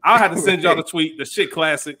 I'll have to send y'all the tweet. The shit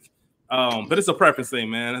classic. But it's a preference thing,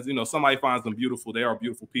 man. As you know, somebody finds them beautiful. They are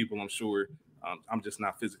beautiful people, I'm sure. I'm just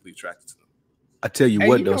not physically attracted to them. I tell you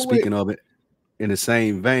what, though, speaking of it, in the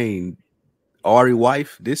same vein, Ari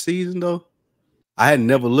wife this season, though, I had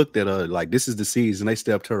never looked at her like this is the season they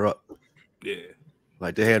stepped her up. Yeah.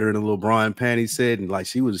 Like they had her in a little Brian panties set, and like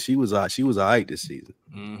she was all right this season.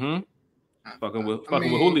 Mm-hmm. Fucking with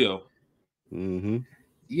Julio. Mm-hmm.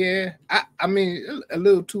 Yeah, I mean a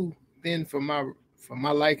little too thin for my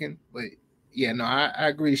liking, but Yeah, no, I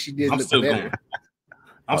agree. She did I'm look still better. going.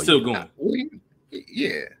 I'm still going.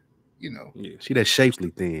 Yeah, you know. Yeah. She that shapely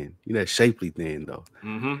thin. You that shapely thin though.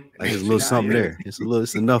 Mm-hmm. Like there's a little something there. It's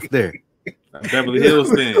enough there. Beverly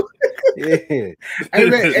Hills thing. Yeah.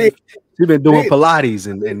 Hey, She been doing Pilates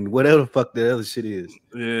and whatever the fuck the other shit is.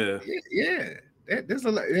 Yeah. Yeah. There's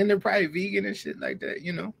a lot, and they're probably vegan and shit like that,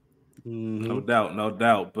 you know. Mm-hmm. No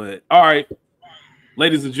doubt. But all right,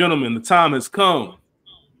 ladies and gentlemen, the time has come.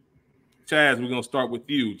 Chaz, we're gonna start with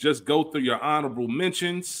you. Just go through your honorable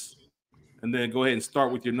mentions, and then go ahead and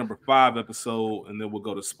start with your number 5 episode, and then we'll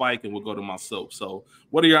go to Spike and we'll go to myself. So,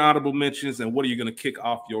 what are your honorable mentions, and what are you gonna kick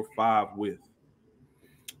off your 5 with?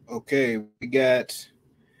 Okay, we got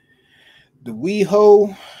the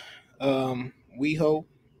WeHo. WeHo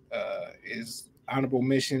is honorable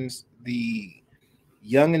mentions. The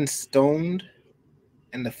Young and Stoned,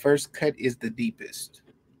 and the First Cut is the Deepest.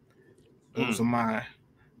 Those are my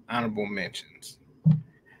honorable mentions.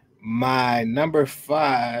 My number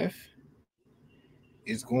 5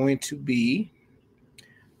 is going to be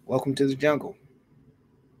Welcome to the Jungle.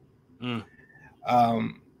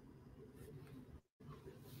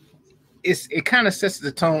 It kind of sets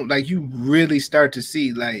the tone. Like, you really start to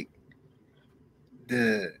see like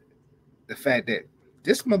the fact that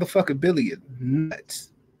this motherfucker Billy is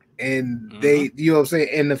nuts, and they, you know what I'm saying.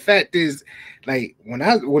 And the fact is, like, when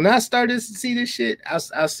I started to see this shit, I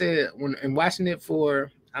said, when and watching it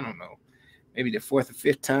for, I don't know, maybe the 4th or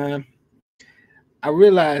 5th time, I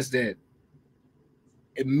realized that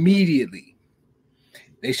immediately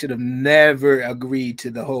they should have never agreed to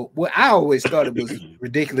the whole. Well, I always thought it was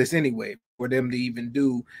ridiculous anyway for them to even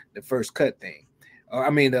do the first cut thing. I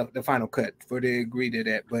mean the final cut, for they agree to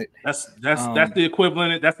that. But that's the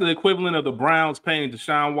equivalent. That's the equivalent of the Browns paying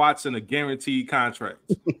Deshaun Watson a guaranteed contract.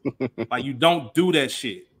 Like, you don't do that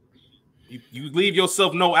shit. You leave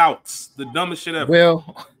yourself no outs. The dumbest shit ever.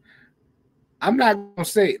 Well, I'm not gonna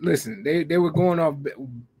say. Listen, they were going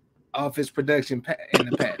off his production in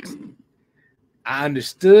the past. I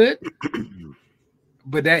understood,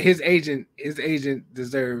 but that his agent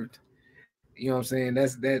deserved. You know what I'm saying?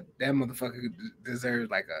 That motherfucker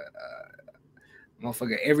deserves like a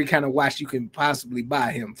motherfucker every kind of watch you can possibly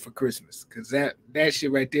buy him for Christmas, because that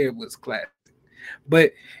shit right there was classic.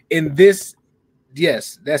 But in this,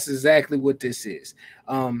 yes, that's exactly what this is.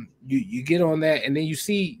 You get on that, and then you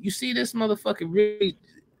see this motherfucker really,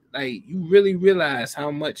 like, you really realize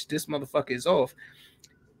how much this motherfucker is off.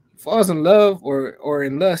 Falls in love or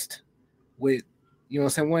in lust with, you know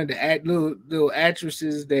what I'm saying, one of the little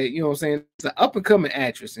actresses that, you know what I'm saying, it's an up and coming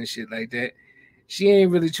actress and shit like that. She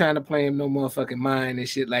ain't really trying to play him no motherfucking mind and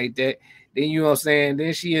shit like that. Then, you know what I'm saying,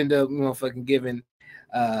 then she end up, you know, fucking giving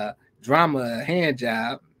Drama a hand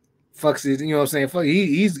job. Fucks it, you know what I'm saying?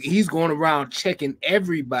 He's going around checking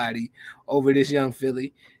everybody over this young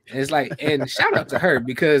filly. And it's like, and shout out to her,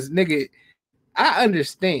 because nigga, I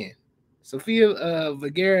understand. Sofia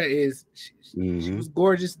Vergara is she was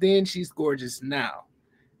gorgeous then, she's gorgeous now.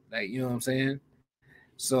 Like, you know what I'm saying?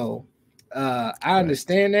 So I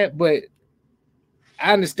understand that, but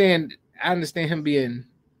I understand him being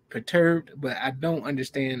perturbed, but I don't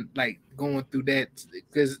understand like going through that,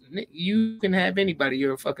 because you can have anybody,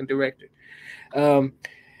 you're a fucking director.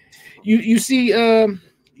 You see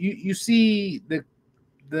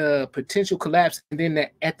the potential collapse, and then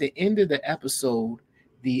at the end of the episode,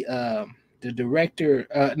 the director,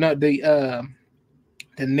 the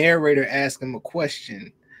narrator asked him a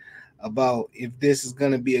question about if this is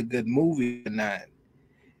gonna be a good movie or not,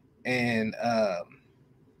 and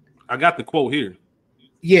I got the quote here.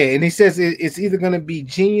 Yeah, and he says it's either gonna be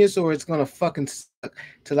genius or it's gonna fucking suck.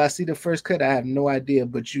 Till I see the first cut, I have no idea.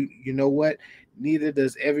 But you know what? Neither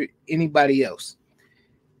does anybody else.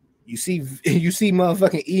 You see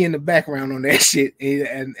motherfucking E in the background on that shit,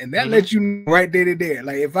 and that lets you know right there to there.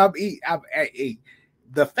 Like, if I'm E,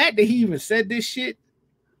 the fact that he even said this shit,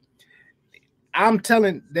 I'm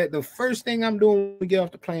telling that the first thing I'm doing when we get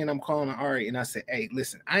off the plane, I'm calling Ari and I say, hey,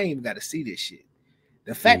 listen, I ain't even got to see this shit.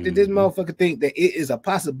 The fact that this motherfucker think that it is a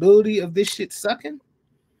possibility of this shit sucking,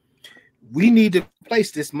 we need to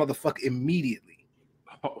replace this motherfucker immediately.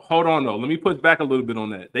 Hold on, though. Let me push back a little bit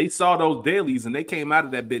on that. They saw those dailies and they came out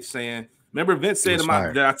of that bitch saying, remember Vince said, did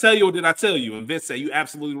I tell you or did I tell you? And Vince said, you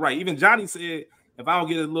absolutely right. Even Johnny said, if I don't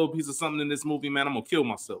get a little piece of something in this movie, man, I'm going to kill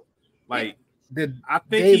myself. Like, I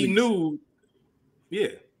think he knew. Yeah.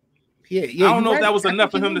 I don't know if that was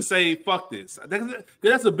enough for him to say, fuck this.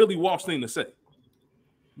 That's a Billy Walsh thing to say.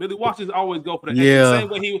 Billy Walsh is always go for the yeah.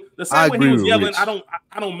 The same way he was yelling,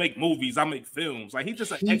 I don't make movies, I make films. Like, he's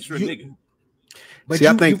just an extra nigga. But see,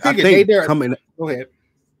 I think go ahead.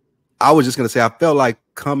 I was just gonna say, I felt like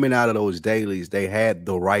coming out of those dailies, they had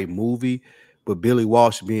the right movie, but Billy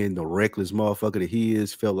Walsh, being the reckless motherfucker that he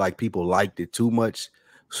is, felt like people liked it too much.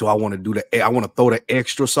 So I want to throw the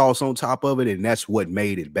extra sauce on top of it, and that's what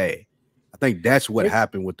made it bad. I think that's what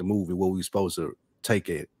happened with the movie, what we were supposed to take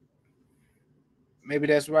it. Maybe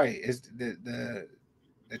that's right. It's the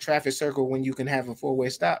traffic circle when you can have a 4-way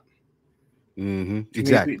stop.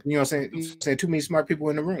 Exactly. You know what I'm saying? You said too many smart people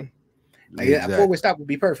in the room. Like, exactly. A 4-way stop would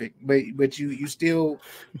be perfect, but you still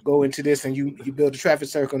go into this and you build a traffic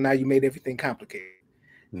circle. Now you made everything complicated.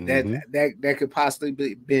 That could possibly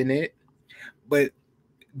be been it. But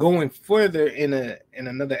going further in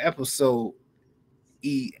another episode,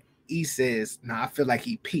 he says, "Nah, I feel like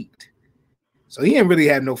he peaked." So he didn't really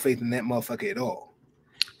have no faith in that motherfucker at all.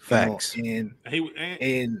 Facts. And I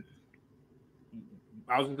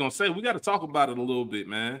was just gonna say, we got to talk about it a little bit,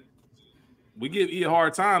 man. We give E a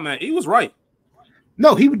hard time, man. He was right.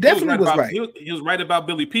 No, he definitely was right. He was right about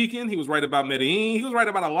Billy Pekin. He was right about Medellin. He was right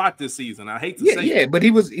about a lot this season. I hate to say, yeah, but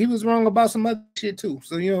he was wrong about some other shit too.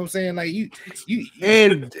 So you know what I'm saying? Like you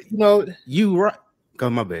right. Go,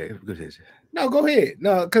 my bad. Go ahead. No, go ahead.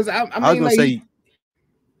 No, because I mean, was gonna say,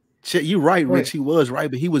 shit, you right, Rich. He was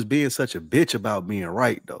right, but he was being such a bitch about being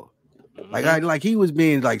right, though. Like he was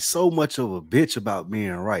being like so much of a bitch about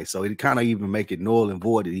being right. So it kind of even make it null and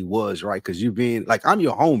void that he was right, because you being like, I'm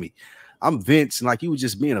your homie, I'm Vince, and like he was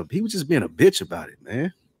just being a bitch about it,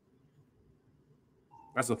 man.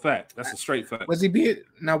 That's a fact. That's a straight fact. Was he being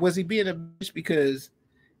a bitch because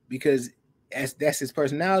that's his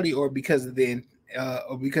personality, or because of the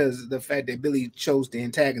fact that Billy chose to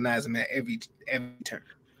antagonize him at every turn?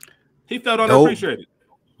 He felt unappreciated.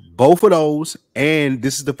 Both of those, and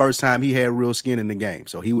this is the first time he had real skin in the game,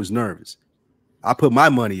 so he was nervous. I put my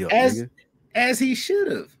money up, as he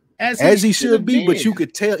should have, as he should be. But you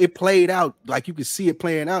could tell it played out, like you could see it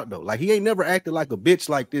playing out though. Like he ain't never acted like a bitch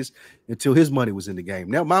like this until his money was in the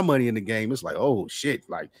game. Now my money in the game, it's like, oh shit,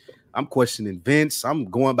 like I'm questioning Vince. I'm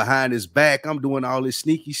going behind his back. I'm doing all this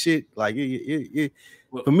sneaky shit. Like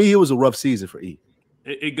for me, it was a rough season for E.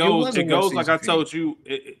 It goes like I told you.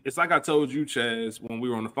 It's like I told you, Chaz, when we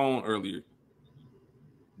were on the phone earlier.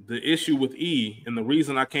 The issue with E, and the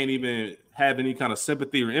reason I can't even have any kind of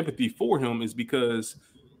sympathy or empathy for him, is because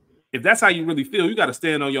if that's how you really feel, you got to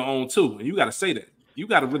stand on your own too, and you got to say that. You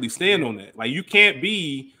got to really stand on that. Like you can't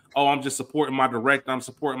be, oh, I'm just supporting my director. I'm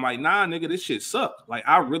supporting my nigga. This shit sucks. Like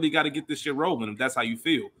I really got to get this shit rolling. If that's how you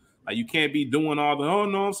feel, like you can't be doing all the, oh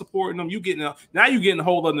no, I'm supporting them. You getting a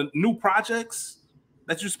hold of the new projects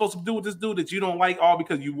that you're supposed to do with this dude that you don't like, all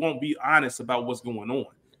because you won't be honest about what's going on.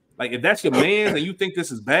 Like if that's your man and you think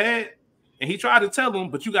this is bad, and he tried to tell him,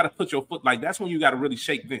 but you got to put your foot. Like that's when you got to really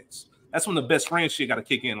shake Vince. That's when the best friend shit got to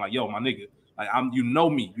kick in. Like, yo, my nigga, like you know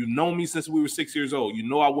me since we were 6 years old. You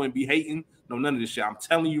know I wouldn't be hating, no none of this shit. I'm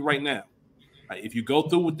telling you right now. Like if you go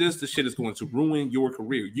through with this shit is going to ruin your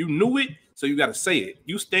career. You knew it, so you got to say it.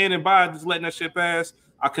 You standing by just letting that shit pass,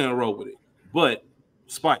 I couldn't roll with it. But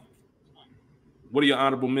Spike, what are your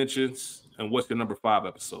honorable mentions, and what's your number 5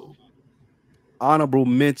 episode? Honorable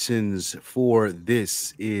mentions for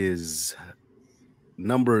this is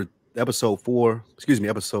episode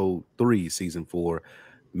 3, season 4,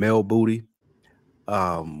 Mel Booty.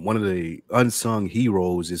 One of the unsung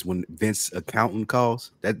heroes is when Vince accountant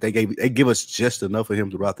calls. That they give us just enough of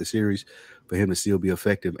him throughout the series for him to still be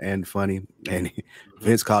effective and funny. And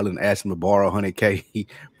Vince called and asked him to borrow $100K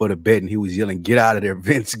for the bet, and he was yelling, "Get out of there,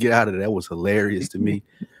 Vince! Get out of there!" That was hilarious to me.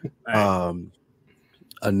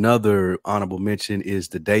 Another honorable mention is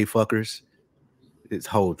the Day Fuckers. This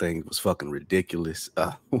whole thing was fucking ridiculous.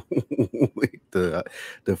 The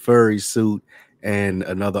furry suit. And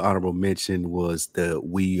another honorable mention was the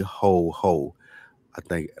We Ho Ho. I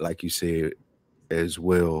think, like you said as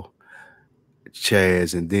well,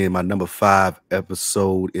 Chaz. And then my number 5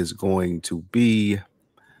 episode is going to be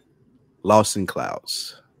Lost in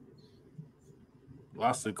Clouds.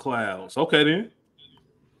 Lost in Clouds. Okay then.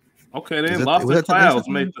 Lost in Clouds.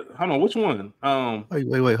 Hold on, which one?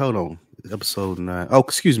 Wait, hold on. Episode 9. Oh,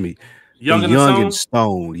 excuse me. Young and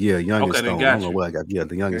Stone. Yeah, Young and Stone. I don't know what I got. Yeah,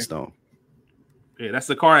 the Young and Stone. Yeah, that's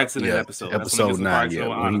the car accident episode. Episode 9. Yeah,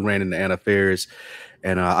 when he ran into Anna Faris,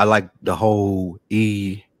 and I like the whole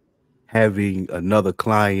E having another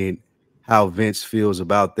client. How Vince feels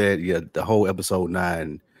about that. Yeah, the whole episode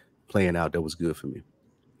 9 playing out. That was good for me.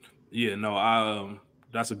 Yeah, no,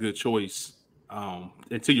 that's a good choice.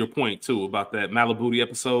 And to your point too about that Malibu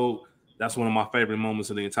episode, that's one of my favorite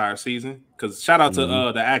moments of the entire season. Because shout out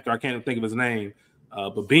to the actor, I can't even think of his name,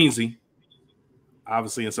 but Beansy,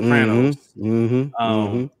 obviously in Sopranos.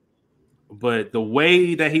 But the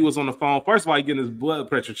way that he was on the phone, first of all, he getting his blood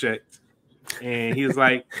pressure checked, And he was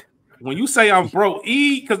like, when you say I'm broke,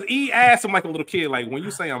 because E asked him like a little kid, like, when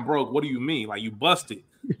you say I'm broke, what do you mean? Like, you busted,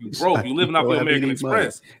 you broke, you living off your American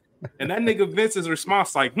Express. And that nigga Vince's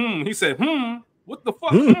response, like, He said, what the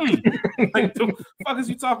fuck? Like, the fuck is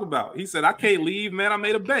you talking about? He said, I can't leave, man. I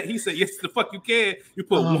made a bet. He said, yes, the fuck you can. You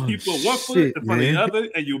put one foot in front of the other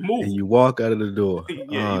and you move. And you walk out of the door.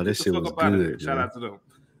 Yeah, this shit was good. Shout out to them.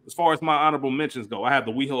 As far as my honorable mentions go, I have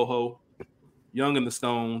the WeHo-Ho, Young and the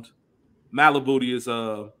Stoned, Malibu is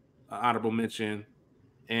an honorable mention,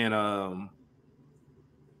 and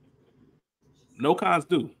No Cons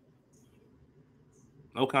Do.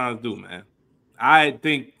 No Cons Do, man. I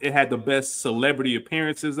think it had the best celebrity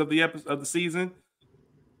appearances of the season.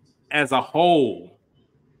 As a whole,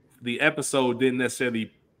 the episode didn't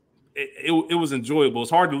necessarily. It was enjoyable. It's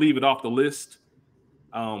hard to leave it off the list,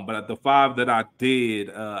 but the 5 that I did,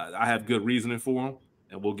 I have good reasoning for them,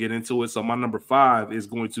 and we'll get into it. So my number 5 is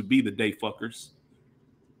going to be the Day Fuckers,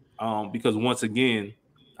 because once again,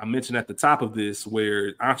 I mentioned at the top of this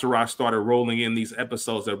where Entourage started rolling in these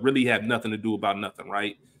episodes that really have nothing to do about nothing,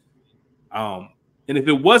 right? And if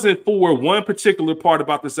it wasn't for one particular part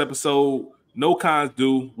about this episode, No Cons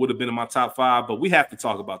Do would have been in my top 5, but we have to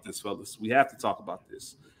talk about this, fellas. We have to talk about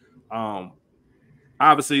this.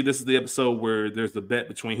 Obviously, this is the episode where there's the bet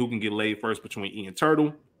between who can get laid first between E and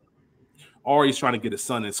Turtle. Ari's trying to get his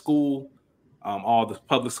son in school. All the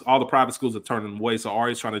private schools are turning away, so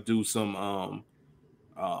Ari's trying to do some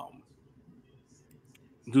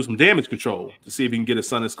damage control to see if he can get his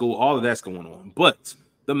son in school. All of that's going on, but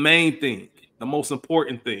the main thing, the most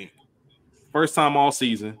important thing, first time all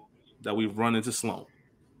season that we've run into Sloan.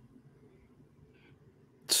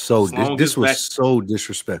 So this was so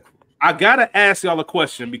disrespectful. I gotta ask y'all a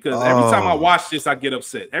question because every time I watch this, I get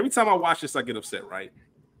upset. Right?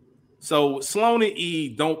 So Sloan and E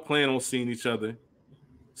don't plan on seeing each other.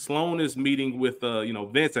 Sloan is meeting with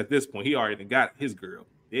Vince at this point. He already got his girl.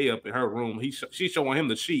 They up in her room. She's showing him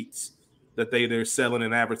the sheets that they're selling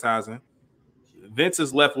and advertising. Vince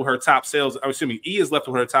is left with her top sales. E is left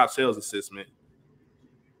with her top sales assistant.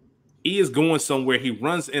 E is going somewhere. He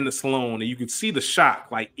runs into Sloan, and you can see the shock.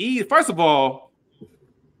 Like E, first of all,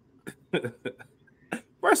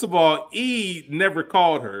 E never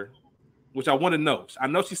called her, which I want to know. I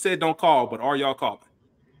know she said don't call, but are y'all calling?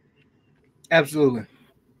 Absolutely,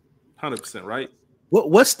 100%, right?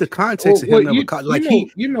 What's the context of him never calling? Like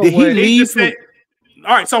did he leave?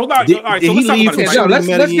 All right, so hold on. All right, so let's talk about this.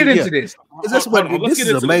 Let's get into this. This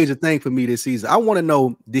is a major thing for me this season. I want to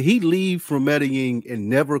know: did he leave from Medellin and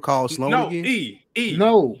never call Sloan again?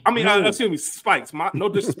 No. I mean, excuse me, Spikes. No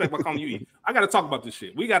disrespect by calling you E. I got to talk about this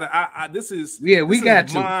shit. We got to. This is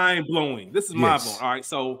mind blowing. This is mind blowing. All right,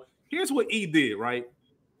 so here's what E did. Right,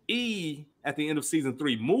 E at the end of season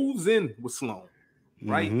 3 moves in with Sloan.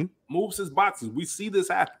 Right, moves his boxes. We see this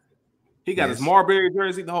happen. He got his Marbury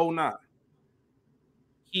jersey, the whole 9.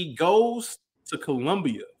 He goes to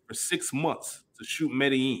Colombia for 6 months to shoot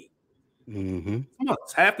Medellin. 6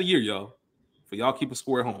 months, half the year, y'all. For y'all keep a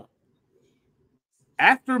square home.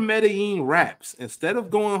 After Medellin wraps, instead of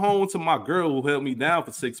going home to my girl who held me down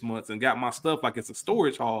for 6 months and got my stuff like it's a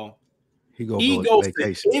storage hall, he goes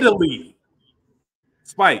to Italy.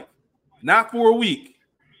 Spike, not for a week,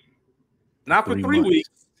 not for 3 weeks.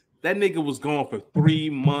 That nigga was gone for 3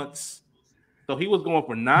 months. So he was going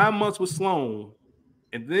for 9 months with Sloan,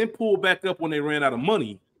 and then pulled back up when they ran out of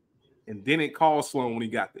money, and didn't call Sloan when he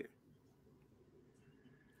got there.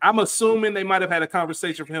 I'm assuming they might have had a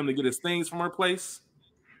conversation for him to get his things from her place.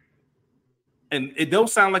 And it don't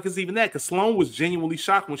sound like it's even that, because Sloan was genuinely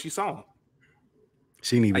shocked when she saw him.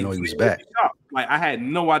 She didn't even know he was back. Like, I had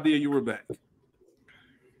no idea you were back.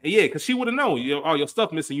 And yeah, because she would have known, your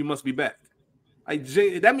stuff missing, you must be back. Like,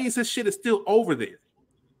 that means his shit is still over there.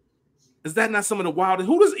 Is that not some of the wildest?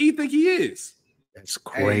 Who does E think he is? That's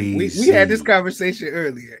crazy. Hey, we had this conversation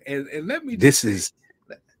earlier, and let me.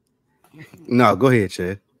 No, go ahead,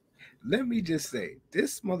 Chad. Let me just say,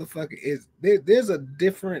 this motherfucker is there's a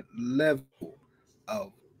different level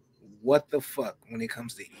of what the fuck when it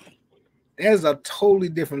comes to E. There's a totally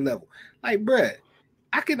different level. Like, bruh,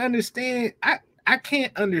 I can understand. I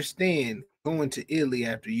can't understand going to Italy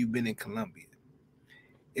after you've been in Colombia,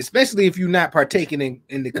 especially if you're not partaking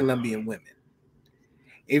in the Colombian women.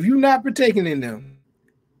 If you're not partaking in them,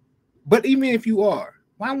 but even if you are,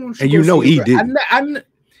 why won't you? And you know, E did.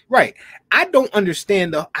 Right. I do not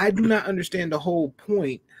understand the whole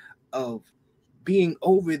point of being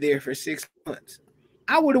over there for 6 months.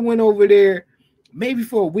 I would have went over there maybe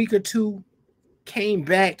for a week or two, came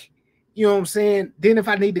back. You know what I'm saying? Then if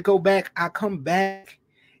I need to go back, I come back.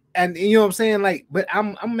 And you know what I'm saying? Like, but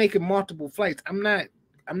I'm making multiple flights. I'm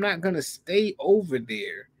I'm not gonna stay over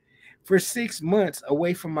there for 6 months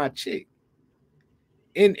away from my chick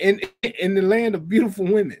in the land of beautiful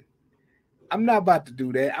women. I'm not about to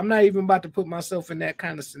do that. I'm not even about to put myself in that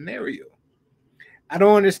kind of scenario. I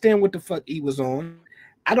don't understand what the fuck he was on.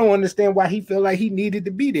 I don't understand why he felt like he needed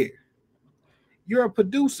to be there. You're a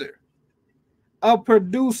producer. A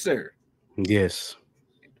producer. Yes.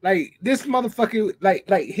 Like this motherfucker,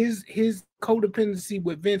 like his codependency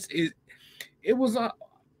with Vince it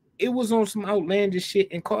was on some outlandish shit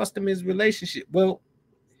and cost him his relationship. Well,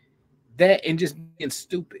 that and just being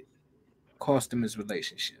stupid cost him his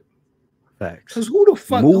relationship. Facts. Because who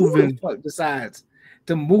the fuck decides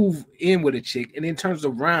to move in with a chick and then turns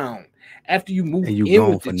around after you move and you in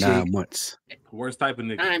gone with for the 9 chick? months? Worst type of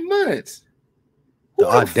nigga. 9 months. The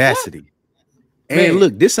audacity. And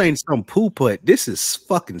look, this ain't some poo putt. This is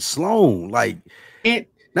fucking Sloan. Like,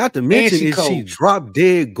 not to mention she drop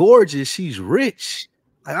dead gorgeous. She's rich.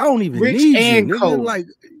 Like, I don't even need you, nigga. Cold. Like,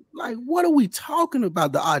 what are we talking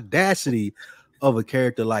about? The audacity of a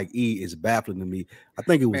character like E is baffling to me. I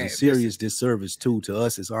think it was a serious disservice too to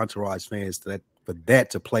us as Entourage fans for that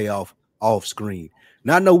to play off screen.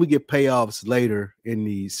 Now I know we get payoffs later in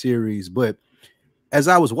the series, but as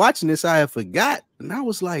I was watching this, I had forgot, and I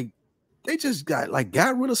was like, they just got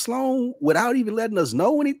rid of Sloan without even letting us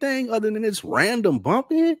know anything other than this random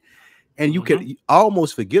bump in. And you could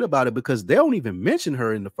almost forget about it because they don't even mention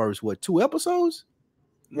her in the first 2 episodes.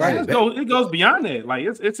 Right. It goes beyond that. Like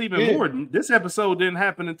it's even more. This episode didn't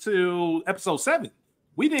happen until episode 7.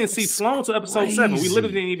 We didn't see Sloan till episode 7. We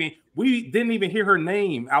literally didn't even hear her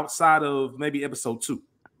name outside of maybe episode 2.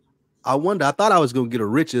 I thought I was gonna get a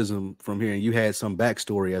Richism from here, and you had some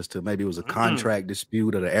backstory as to maybe it was a contract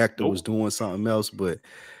dispute or the actor was doing something else, but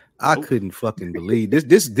I couldn't fucking believe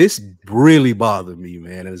this really bothered me,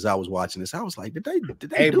 man. As I was watching this, I was like, did they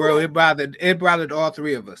hey bro, it bothered all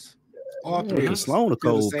 3 of us. All 3 of us. Sloan a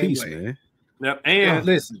cold piece, man. Yep. And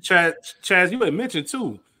listen, Chaz, you had mentioned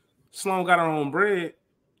too, Sloan got her own bread.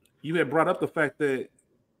 You had brought up the fact that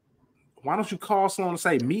why don't you call Sloan and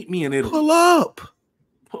say, meet me in Italy? Pull up.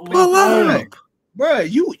 Bro,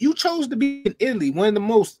 you chose to be in Italy, one of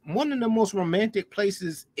the most romantic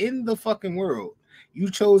places in the fucking world. You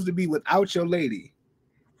chose to be without your lady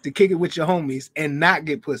to kick it with your homies and not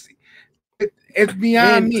get pussy. It's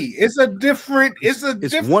beyond me. It's a different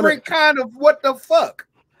kind of what the fuck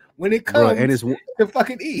when it comes to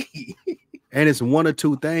fucking E. And it's one or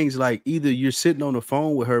two things, like either you're sitting on the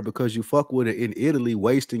phone with her because you fuck with her in Italy,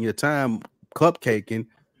 wasting your time cupcaking,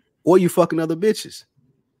 or you fucking other bitches.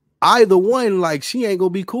 Either one, like she ain't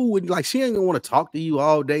gonna be cool with, like she ain't gonna want to talk to you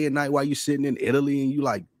all day and night while you sitting in Italy and you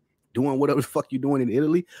like doing whatever the fuck you doing in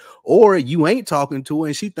Italy, or you ain't talking to her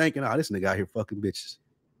and she thinking, oh, this nigga out here fucking bitches.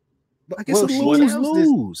 Like it's a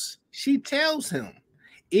lose-lose. She tells him,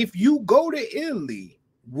 if you go to Italy,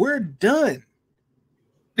 we're done.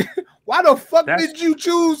 Why the fuck did you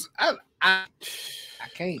choose? I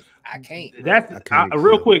can't.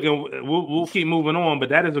 Real quick, and we'll keep moving on. But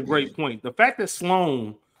that is a great point. The fact that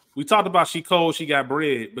Sloan, we talked about she cold, she got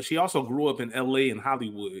bread, but she also grew up in L.A. and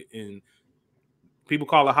Hollywood, and people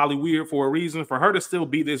call her Hollyweird for a reason. For her to still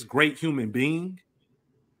be this great human being,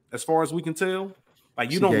 as far as we can tell,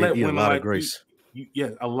 like you don't let women like grace.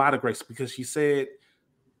 A lot of grace, because she said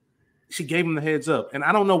she gave him the heads up, and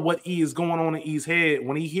I don't know what E is going on in E's head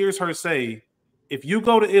when he hears her say, if you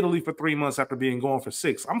go to Italy for 3 months after being gone for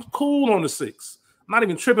 6, I'm cool on the 6. I'm not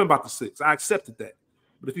even tripping about the 6. I accepted that.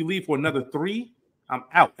 But if you leave for another 3, I'm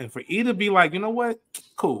out. And for E to be like, you know what?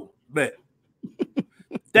 Cool. Bet.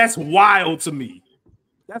 That's wild to me.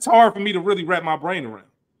 That's hard for me to really wrap my brain around.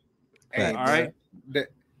 Hey, all right.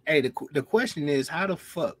 The question is, how the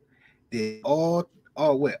fuck did all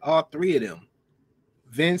 3 of them,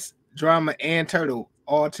 Vince, Drama, and Turtle,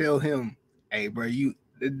 all tell him, hey, bro,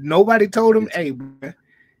 nobody told him, hey, bro,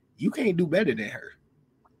 you can't do better than her.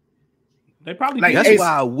 They probably that's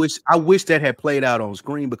why I wish that had played out on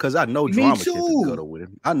screen, because I know Drama kept the gutter with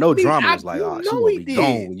him. I know Drama was like, oh, she gonna be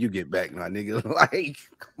gone when you get back, my nigga. Like,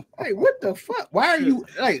 hey, what the fuck? Why are you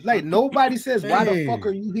like nobody says why the fuck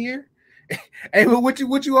are you here? Hey, what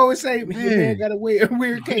you always say? Man. Your man got a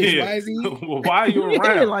weird case. Yeah. Why is he? Well, why are you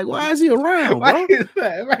around? Yeah, like, why is he around, bro? Why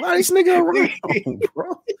this nigga around,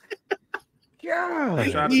 bro?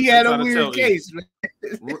 God, he had a weird case.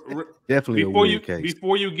 Definitely a weird case.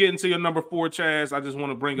 Before you get into your number 4, Chaz, I just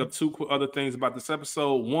want to bring up 2 other things about this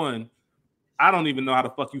episode. One, I don't even know how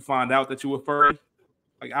the fuck you find out that you were furry.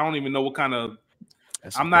 Like, I don't even know what kind of.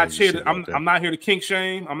 I'm not here to kink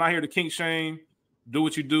shame. I'm not here to kink shame. Do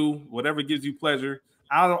what you do, whatever gives you pleasure.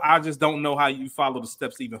 I just don't know how you follow the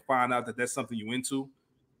steps to even find out that that's something you into.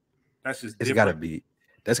 That's just different. It's got to be.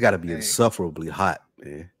 That's got to be insufferably hot,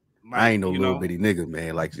 man. Like, I ain't no little bitty nigga,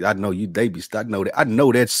 man. Like I know you, they be. I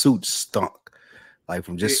know that suit stunk, like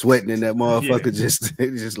from just sweating in that motherfucker. Yeah.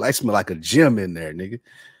 Just like smell like a gym in there, nigga.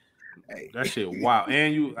 That shit, wow.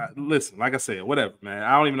 And you listen, like I said, whatever, man.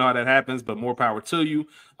 I don't even know how that happens, but more power to you.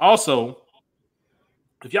 Also,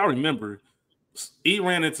 if y'all remember, E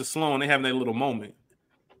ran into Sloan. They having that little moment.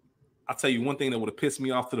 I'll tell you one thing that would have pissed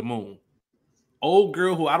me off to the moon. Old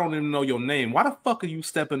girl who I don't even know your name. Why the fuck are you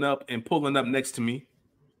stepping up and pulling up next to me?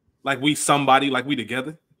 Like we somebody, like we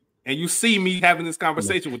together. And you see me having this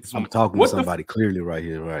conversation with this woman. I'm talking to somebody clearly right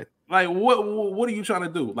here, right? Like, what are you trying to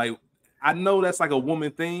do? Like, I know that's like a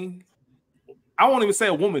woman thing. I won't even say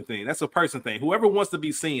a woman thing. That's a person thing. Whoever wants to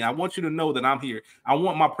be seen, I want you to know that I'm here. I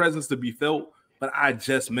want my presence to be felt, but I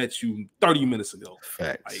just met you 30 minutes ago.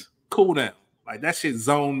 Facts. Like, cool down. Like, that shit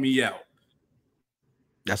zoned me out.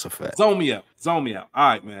 That's a fact. Zone me out. Zone me out. All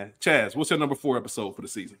right, man. Chaz, what's your number 4 episode for the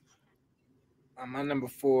season? My number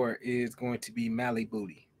 4 is going to be Mally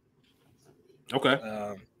Booty.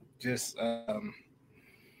 Okay. Just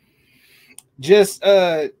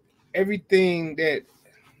everything that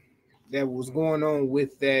was going on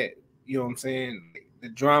with that, you know what I'm saying? The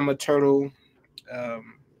drama turtle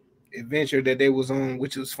adventure that they was on,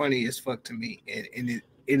 which was funny as fuck to me in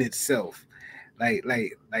itself. Like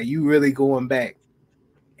you really going back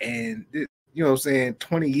and you know what I'm saying,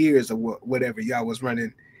 20 years or whatever y'all was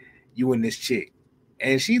running, you and this chick.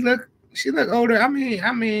 And she looked older. I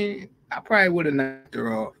mean, I probably would have knocked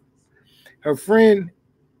her off. Her friend,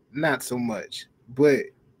 not so much. But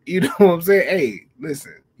you know what I'm saying? Hey,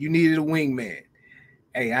 listen, you needed a wingman.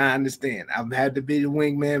 Hey, I understand. I've had to be a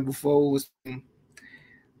wingman before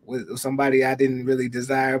with somebody I didn't really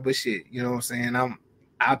desire, but shit, you know what I'm saying?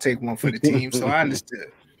 I'll take one for the team. So I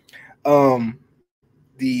understood.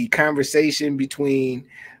 The conversation between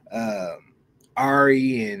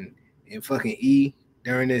Ari and fucking E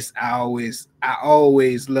during this, I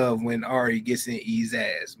always love when Ari gets in E's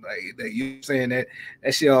ass. Like you saying that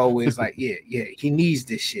shit always like, yeah, he needs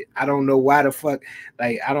this shit. I don't know why the fuck,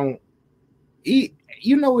 like I don't E,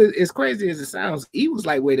 you know, as crazy as it sounds, E was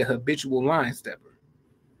like way the habitual line stepper.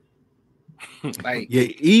 Like yeah,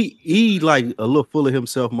 E like a little full of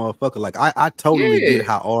himself, motherfucker. Like I totally get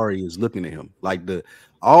how Ari is looking at him. Like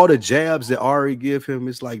all the jabs that Ari give him,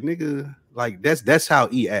 it's like, nigga, like that's how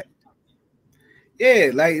E act.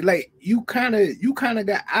 Yeah, like you kind of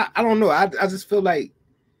got. I don't know. I just feel like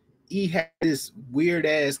E had this weird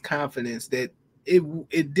ass confidence that you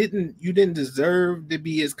didn't deserve to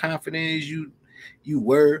be as confident as you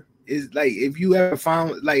were. Is like if you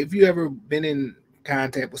ever been in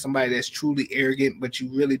contact with somebody that's truly arrogant, but you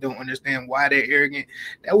really don't understand why they're arrogant.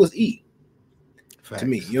 That was E. Facts. To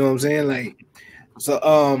me. You know what I'm saying? Like,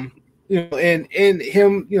 so you know, and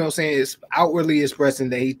him, you know what I'm saying, is outwardly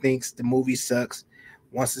expressing that he thinks the movie sucks,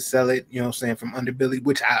 wants to sell it, you know what I'm saying, from Underbelly,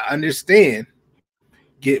 which I understand,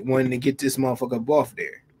 wanting to get this motherfucker up off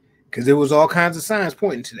there. Because there was all kinds of signs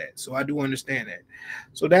pointing to that. So I do understand that.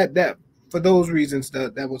 So that for those reasons,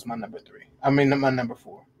 that was my number 3. I mean my number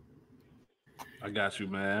 4. I got you,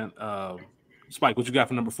 man. Spike, what you got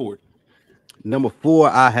for number 4? Number 4,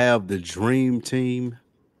 I have the Dream Team.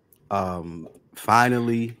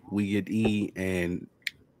 Finally, we get E and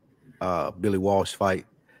Billy Walsh fight.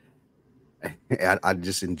 I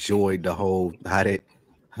just enjoyed the whole how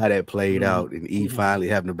that played out, and E finally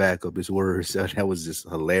having to back up his words. So that was just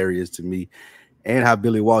hilarious to me, and how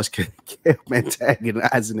Billy Walsh kept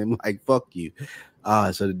antagonizing him like "fuck you."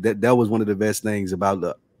 So that was one of the best things about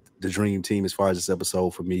the Dream Team as far as this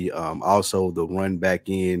episode for me. Also the run back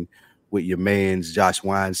in with your man's Josh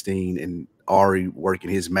Weinstein and Ari working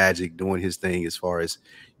his magic, doing his thing as far as,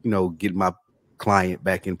 you know, getting my client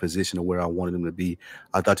back in position of where I wanted him to be.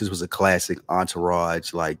 I thought this was a classic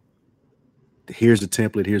Entourage, like, here's the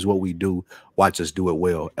template, here's what we do, watch us do it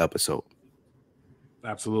well episode.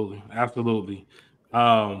 Absolutely.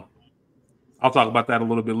 I'll talk about that a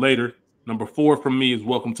little bit later. Number 4 for me is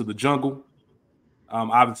Welcome to the Jungle.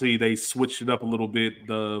 Obviously, they switched it up a little bit.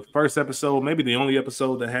 The first episode, maybe the only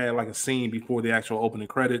episode that had like a scene before the actual opening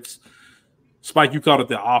credits. Spike, you called it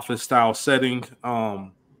the office style setting.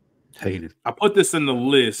 Hated. I put this in the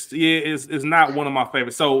list. Yeah, it's not one of my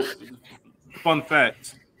favorites. So, fun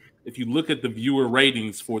fact, if you look at the viewer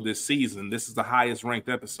ratings for this season, this is the highest ranked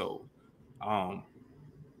episode.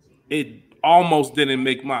 It almost didn't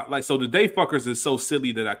make my so the Day Fuckers is so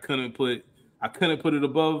silly that I couldn't put it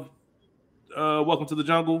above Welcome to the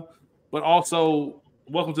Jungle, but also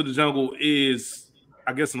Welcome to the Jungle is,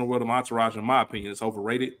 I guess, in the world of Entourage, in my opinion, it's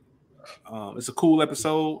overrated. It's a cool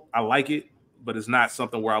episode. I like it. but it's not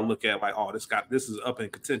something where I look at like, oh, this is up in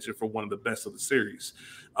contention for one of the best of the series.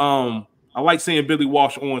 I like seeing Billy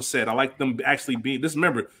Walsh on set. I like them actually being this.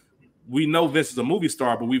 Remember, we know Vince is a movie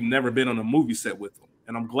star, but we've never been on a movie set with him.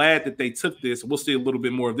 And I'm glad that they took this. We'll see a little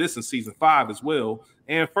bit more of this in season 5 as well,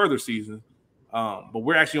 and further seasons. But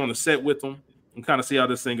we're actually on the set with them and kind of see how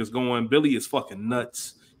this thing is going. Billy is fucking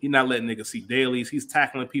nuts. He's not letting niggas see dailies. He's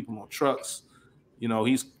tackling people on trucks. You know,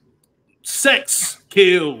 he's sex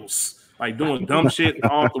kills, like doing dumb shit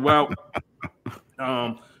all throughout.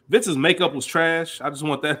 Vince's makeup was trash. I just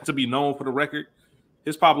want that to be known for the record.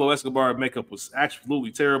 His Pablo Escobar makeup was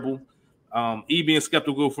absolutely terrible. E being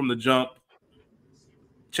skeptical from the jump.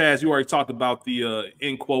 Chaz, you already talked about the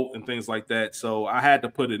end quote and things like that, so I had to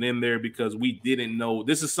put it in there because we didn't know.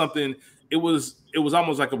 This is something. It was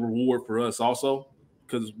almost like a reward for us also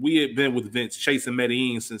because we had been with Vince chasing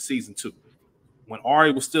Medellin since season 2. When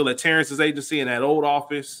Ari was still at Terrence's agency in that old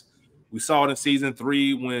office, we saw it in season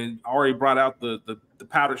 3 when Ari brought out the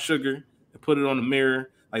powdered sugar and put it on the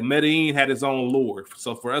mirror. Like Medellin had his own lore.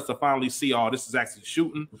 So for us to finally see, oh, this is actually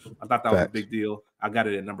shooting, I thought that was a big deal. I got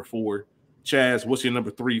it at number 4. Chaz, what's your number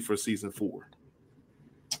 3 for season 4?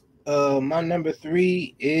 My number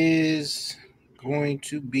 3 is going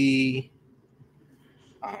to be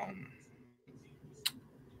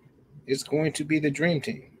it's going to be the Dream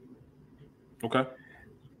Team. Okay.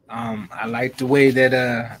 I like the way that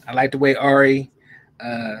Ari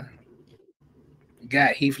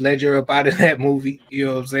got Heath Ledger up out of that movie. You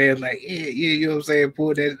know what I'm saying? Like, yeah, you know what I'm saying?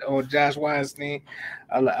 Pulled that on Josh Weinstein.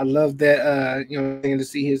 I love that. You know, to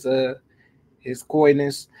see his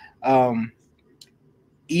coyness.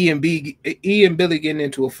 E and Billy getting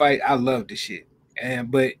into a fight. I love the shit.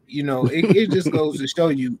 But you know, it just goes to show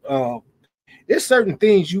you, there's certain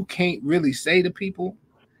things you can't really say to people,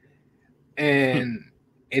 and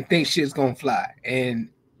think shit's gonna fly. And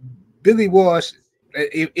Billy Walsh,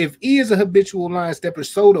 if E is a habitual line stepper,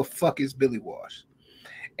 so the fuck is Billy Walsh.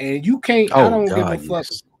 And you can't. I don't give a fuck.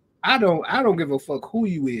 Yes. I don't give a fuck who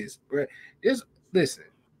you is, bro. Listen.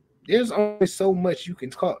 There's only so much you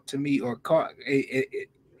can talk to me or call.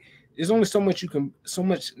 There's only so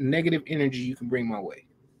much negative energy you can bring my way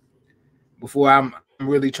before I'm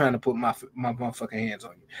really trying to put my motherfucking hands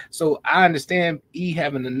on you. So I understand E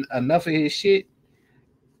having enough of his shit.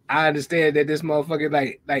 I understand that this motherfucker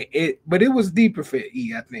like it, but it was deeper for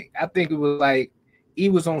E. I think it was like E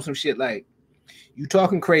was on some shit like, you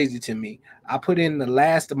talking crazy to me. I put in the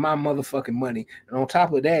last of my motherfucking money, and on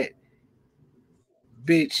top of that,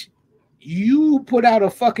 bitch, you put out a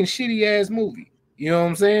fucking shitty ass movie. You know what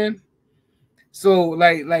I'm saying? So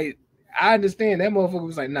like I understand that motherfucker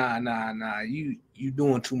was like, nah, you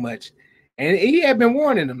doing too much. And he had been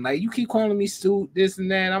warning them, like, you keep calling me suit, this and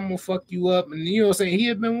that, I'm gonna fuck you up. And you know what I'm saying? He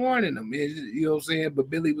had been warning them, you know what I'm saying? But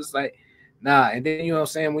Billy was like, nah. And then, you know what I'm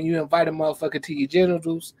saying, when you invite a motherfucker to your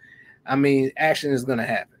genitals, I mean, action is gonna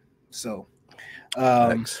happen. So you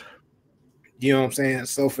know what I'm saying?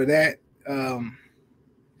 So for that,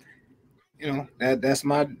 you know, that's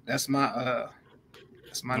my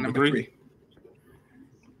number 3.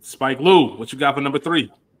 Spike Lou, what you got for number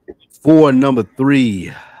 3? For number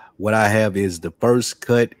 3, what I have is the first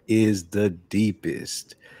cut is the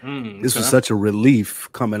deepest. This was such a relief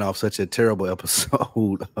coming off such a terrible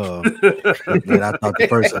episode. That I thought the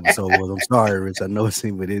first episode was. I'm sorry, Rich. I know it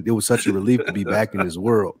seemed, but it was such a relief to be back in this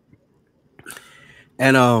world.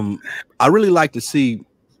 And I really like to see.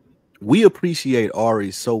 We appreciate Ari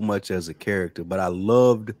so much as a character, but I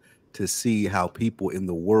loved to see how people in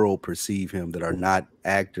the world perceive him that are not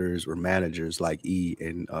actors or managers like E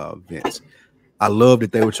and Vince. I love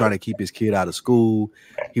that they were trying to keep his kid out of school.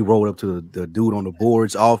 He rolled up to the dude on the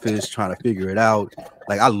board's office trying to figure it out.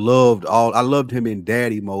 Like, I loved him in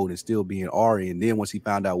daddy mode and still being Ari. And then once he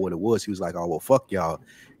found out what it was, he was like, oh, well, fuck y'all.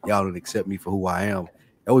 Y'all don't accept me for who I am.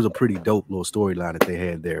 That was a pretty dope little storyline that they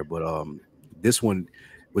had there. But this one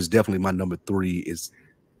was definitely my number 3. Is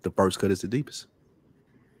the first cut is the deepest.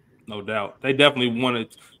 No doubt. They definitely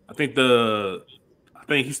wanted. I think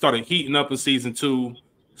he started heating up in season 2.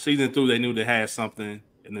 Season 3, they knew they had something.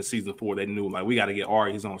 And then season 4, they knew, like, we got to get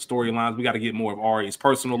Ari his own storylines. We got to get more of Ari's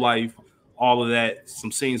personal life, all of that.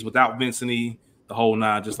 Some scenes without Vincent E, the whole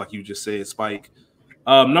 9, just like you just said, Spike.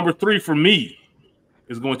 Number 3 for me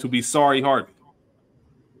is going to be Sorry Harvey.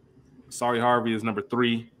 Sorry Harvey is number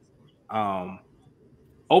 3.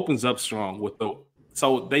 Opens up strong with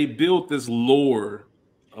so they built this lore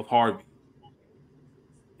of Harvey.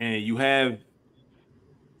 And you have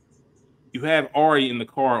Ari in the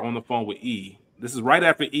car on the phone with E. This is right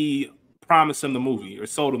after E promised him the movie or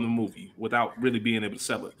sold him the movie without really being able to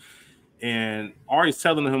sell it. And Ari's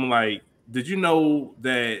telling him, like, did you know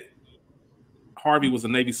that Harvey was a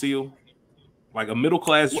Navy SEAL, like a middle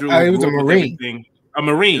class Jew It who was grew a up with Marine. everything. A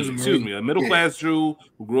Marine, a excuse Marine. me, a middle class Jew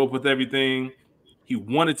who grew up with everything. He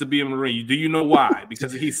wanted to be a Marine. Do you know why?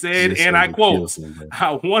 Because he said, and I quote,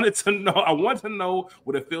 I want to know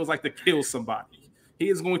what it feels like to kill somebody. He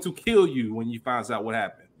is going to kill you when he finds out what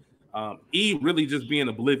happened. E really just being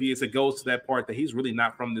oblivious. It goes to that part that he's really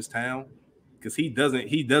not from this town because he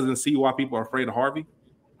doesn't see why people are afraid of Harvey.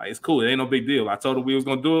 Like, it's cool. It ain't no big deal. I told her we was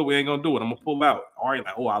gonna do it. We ain't gonna do it. I'm gonna pull out. All right,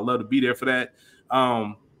 like, oh, I love to be there for that.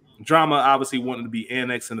 Drama obviously wanting to be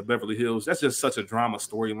annexed into Beverly Hills. That's just such a drama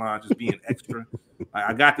storyline, just being extra. Like,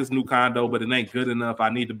 I got this new condo, but it ain't good enough. I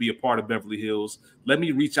need to be a part of Beverly Hills. Let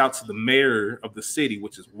me reach out to the mayor of the city,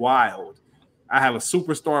 which is wild. I have a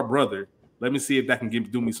superstar brother. Let me see if that can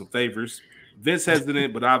do me some favors. Vince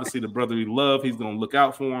hesitant, but obviously the brother he love, he's gonna look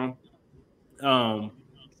out for him.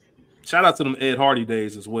 Shout out to them Ed Hardy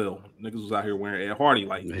days as well. Niggas was out here wearing Ed Hardy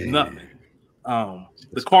like nothing.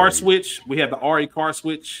 The car switch, we have the Ari car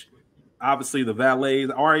switch. Obviously, the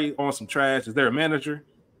valets. Ari on some trash. Is there a manager?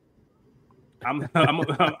 I'm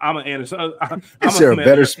an Anderson. Is there a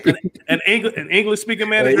better an English speaking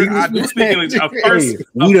manager? I do speak English.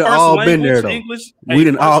 We done all been there though. English. We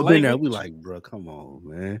done all been there. We like, bro, come on,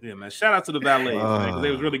 man. Yeah, man. Shout out to the valets, man, because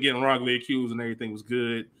they was really getting wrongly accused and everything was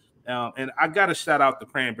good. And I got to shout out the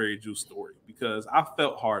cranberry juice story because I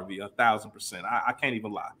felt Harvey 1,000%. I can't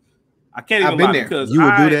even lie. I can't even lie because you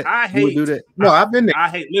would do that. I hate. You would do that. No, I've been there.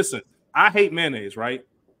 Listen, I hate mayonnaise, right?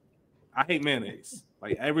 I hate mayonnaise.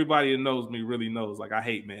 Like, everybody that knows me really knows. Like, I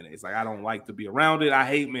hate mayonnaise. Like, I don't like to be around it. I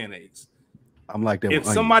hate mayonnaise. I'm like that. If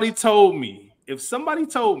somebody told me,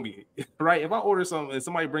 right? If I order something and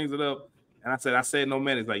somebody brings it up and I said no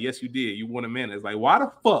mayonnaise, like, yes, you did. You wanted mayonnaise. Like, why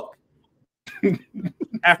the fuck?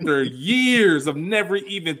 After years of never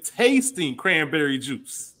even tasting cranberry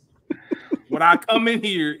juice, when I come in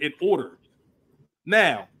here and order.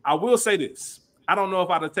 Now, I will say this. I don't know if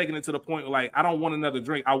I'd have taken it to the point where, like, I don't want another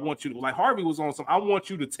drink. I want you to, like, Harvey was on some, I want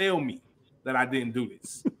you to tell me that I didn't do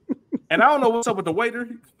this. And I don't know what's up with the waiter,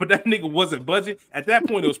 but that nigga wasn't budging. At that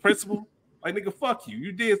point, it was principle. Like, nigga, fuck you.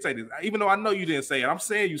 You did say this. Even though I know you didn't say it. I'm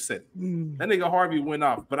saying you said it. That nigga Harvey went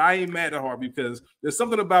off. But I ain't mad at Harvey because there's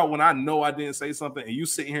something about when I know I didn't say something and you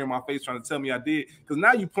sitting here in my face trying to tell me I did. Because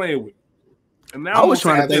now you playing with me. And now I was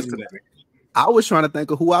trying to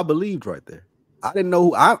think of who I believed right there. I didn't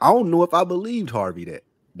know. I don't know if I believed Harvey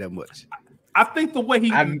that much. I think the way he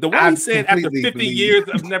said after 50 years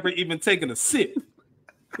of never even taking a sip.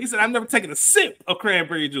 He said, I've never taken a sip of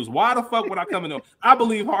cranberry juice. Why the fuck would I come in? I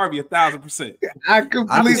believe Harvey 1,000%. I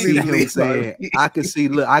completely believe saying. I could see.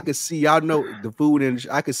 Look, I could see. Y'all know the food industry.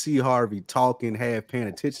 I could see Harvey talking, half paying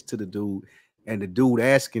attention to the dude, and the dude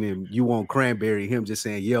asking him, "You want cranberry?" Him just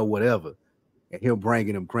saying, "Yeah, whatever," and him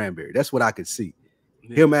bringing him cranberry. That's what I could see.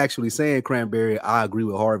 Yeah. Him actually saying cranberry. I agree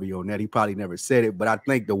with Harvey on that. He probably never said it, but I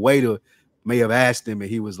think the waiter may have asked him, and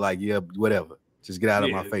he was like, "Yeah, whatever. Just get out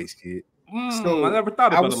of my face, kid." So I never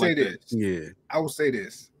thought about it like that. Yeah, I will say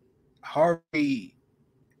this. Harvey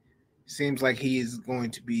seems like he is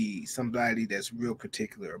going to be somebody that's real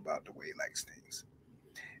particular about the way he likes things.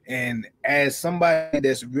 And as somebody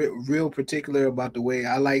that's real particular about the way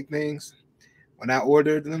I like things, when I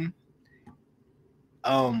ordered them,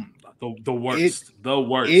 the worst.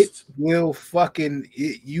 It will fucking.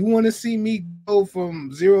 You want to see me go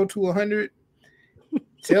from 0 to 100?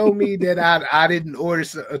 Tell me that I didn't order.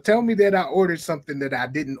 Tell me that I ordered something that I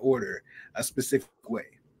didn't order a specific way,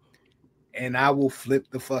 and I will flip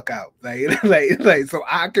the fuck out. Like. So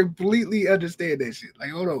I completely understand that shit.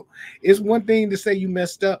 Like, hold on, it's one thing to say you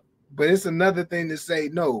messed up, but it's another thing to say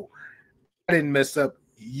no, I didn't mess up.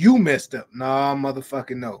 You messed up. Nah,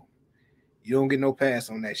 motherfucking no. You don't get no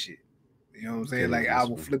pass on that shit. You know what I'm saying? Like, I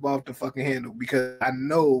will flip off the fucking handle because I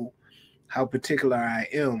know how particular I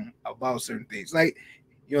am about certain things. Like.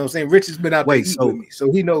 You know what I'm saying? Rich has been out there with me, so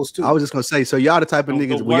he knows too. I was just gonna say, so y'all the type of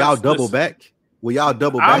niggas, will y'all double back? Will y'all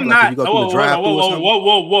double back? I'm not. You go through the drive-thru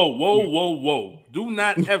whoa. Do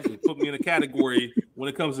not ever put me in a category when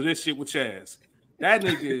it comes to this shit with Chaz. That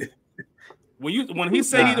nigga, when he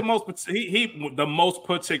say he the most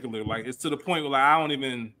particular, like it's to the point where like I don't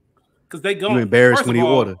even because they go. You embarrassed when he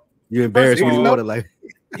order. You embarrassed when he order. Like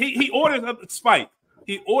he orders Spike.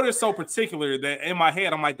 He orders so particular that in my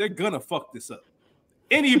head I'm like they're gonna fuck this up.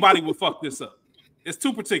 Anybody would fuck this up. It's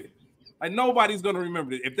too particular. Like nobody's gonna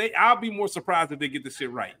remember it. I'll be more surprised if they get this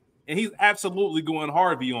shit right. And he's absolutely going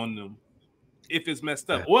Harvey on them if it's messed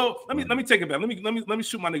up. Well, let me take it back. Let me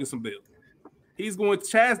shoot my nigga some bail. He's going.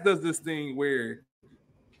 Chaz does this thing where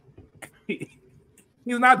he's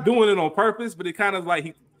not doing it on purpose, but it kind of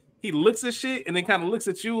like he looks at shit and then kind of looks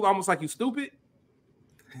at you almost like you stupid.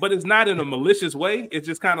 but it's not in a malicious way. It's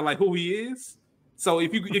just kind of like who he is. So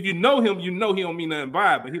if you know him, you know he don't mean nothing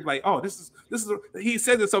by it. But he's like, oh, this is. He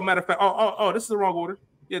says it. So matter of fact, oh, this is the wrong order.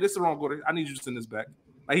 Yeah, this is the wrong order. I need you to send this back.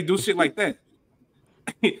 Like he do shit like that.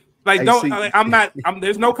 Like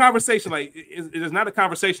there's no conversation. Like it's not a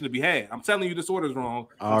conversation to be had. I'm telling you this order is wrong.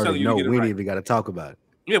 I'm telling you to get it right. We ain't even got to talk about it.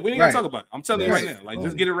 Yeah, we ain't gonna talk about it. I'm telling you right now. Like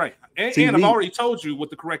just get it right. And I've already told you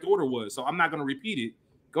what the correct order was, so I'm not gonna repeat it.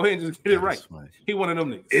 Go ahead and just get it right. He one of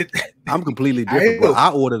them niggas. I'm completely different, bro.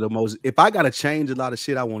 I order the most. If I gotta change a lot of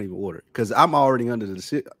shit, I won't even order because I'm already under the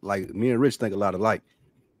shit. Like me and Rich think a lot alike.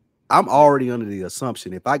 I'm already under the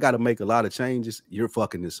assumption if I gotta make a lot of changes, you're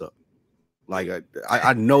fucking this up. Like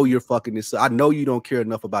I know you're fucking this up. I know you don't care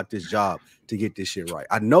enough about this job to get this shit right.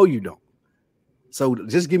 I know you don't. So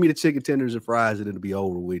just give me the chicken tenders and fries and it'll be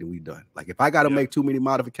over with and we done. Like if I gotta make too many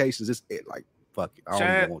modifications, it's like fuck it.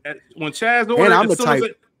 When Chaz ordered,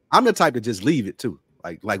 I'm the type to just leave it too.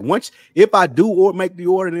 Like once if I do or make the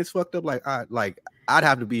order and it's fucked up, I'd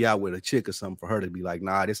have to be out with a chick or something for her to be like,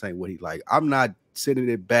 nah, this ain't what he like. I'm not sending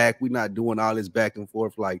it back. We're not doing all this back and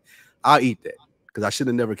forth. Like I'll eat that because I should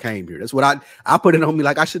have never came here. That's what I put it on me.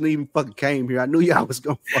 Like I shouldn't even fucking came here. I knew y'all was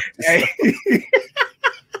gonna fuck this up.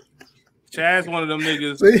 Chaz one of them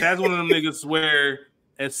niggas where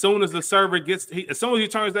as soon as the server as soon as he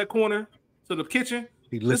turns that corner to the kitchen,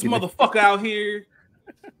 this motherfucker out here.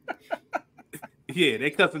 Yeah,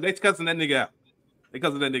 they cussing that nigga out.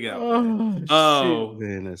 Oh, shit,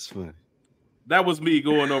 man, that's funny. That was me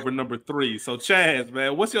going over number 3. So Chaz,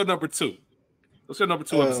 man, what's your number 2? What's your number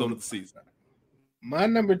 2 episode of the season? My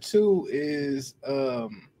number 2 is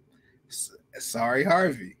Sorry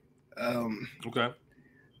Harvey. Okay.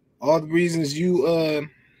 All the reasons you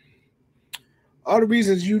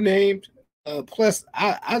named. Plus,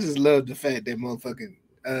 I just love the fact that motherfucking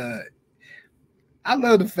I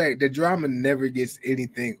love the fact that drama never gets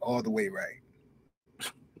anything all the way right.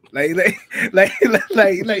 Like,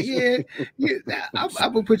 yeah. I'm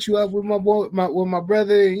gonna put you up with my boy, with my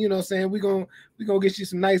brother. You know, what I'm saying we gonna get you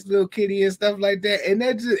some nice little kitty and stuff like that. And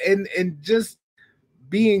that just and just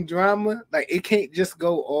being drama, like it can't just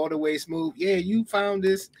go all the way smooth. Yeah, you found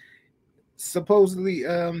this supposedly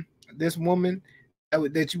this woman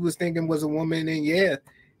that you was thinking was a woman, and yeah,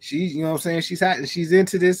 she's, you know what I'm saying, she's hot and she's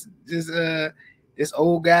into this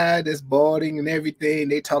old guy that's balding and everything.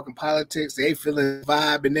 They talking politics, they feeling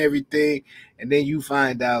vibe and everything, and then you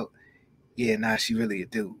find out, yeah, nah, she really a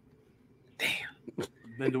dude. Damn.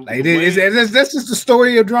 Like that's just the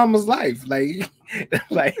story of drama's life. Like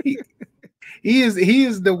he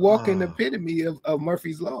is the walking epitome of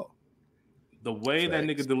Murphy's Law. The way that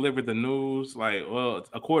nigga delivered the news, like, well,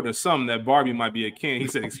 according to some, that Barbie might be a king. He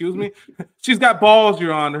said, "Excuse me, she's got balls,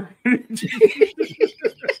 Your Honor."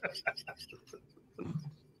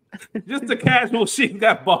 Just a casual, she's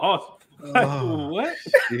got balls. Like, what?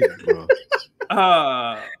 Shit, bro.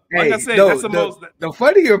 Like I said, that's the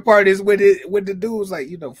funnier part is when the dude was like,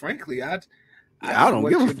 you know, frankly, I don't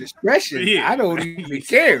give a discretion. Yeah. I don't even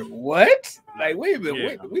care. What? Like, wait a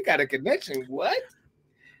minute, we got a connection. What?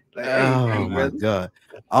 Like, oh my God.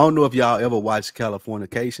 I don't know if y'all ever watched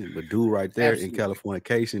Californication, but dude right there in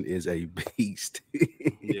Californication is a beast.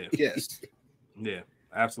 Yeah. Yes. Yeah,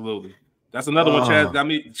 absolutely. That's another one.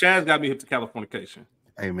 Chaz got me hip to Californication.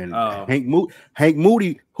 Hey man, Hank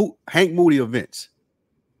Moody events.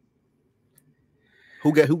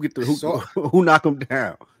 Who knock him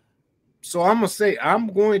down? So I'm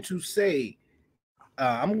going to say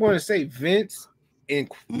Vince in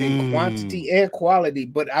quantity and quality,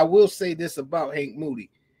 but I will say this about Hank Moody.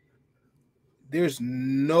 There's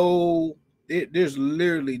literally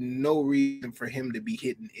no reason for him to be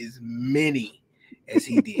hitting as many as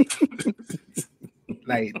he did.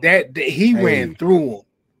 Like that he ran through them.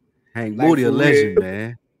 Hank Moody, a legend,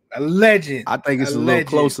 man. A legend. I think it's a little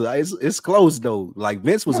closer. It's close though. Like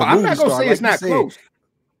Vince was a movie I'm not gonna star. Say it's not close.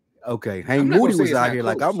 Okay, Hank Moody was out here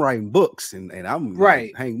like I'm writing books, and I'm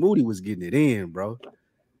right. Hank Moody was getting it in, bro.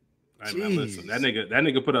 Right, man, listen, that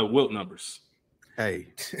nigga put up Wilt numbers. Hey,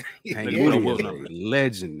 Hank Moody is a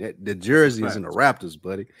legend. The jerseys and the Raptors,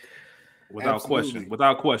 buddy. Without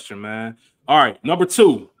question, man. All right, number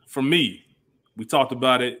 2 for me. We talked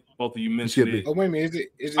about it. Both of you mentioned it. Oh, wait a minute.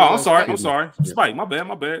 Is it I'm sorry. Spike, my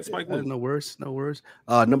bad. Spike. No worse.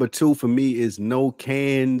 Number 2 for me is No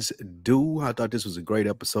Cans Do. I thought this was a great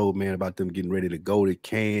episode, man, about them getting ready to go to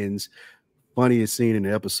Cannes. Funniest scene in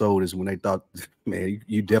the episode is when they thought, man,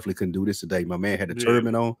 you definitely couldn't do this today. My man had a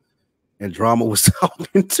turban on, and Drama was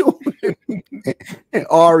talking to him. And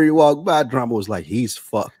Ari walked by. Drama was like, he's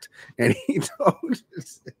fucked. And he told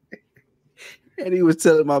us. And he was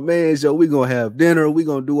telling my man, yo, we gonna have dinner, we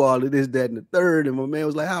gonna do all of this, that, and the third. And my man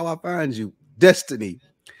was like, how I find you? Destiny.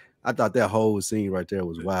 I thought that whole scene right there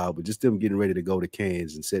was wild, but just them getting ready to go to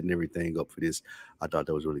Cannes and setting everything up for this, I thought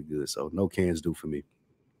that was really good. So no Cannes do for me.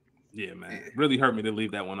 Yeah, man, really hurt me to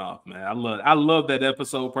leave that one off, man. I love that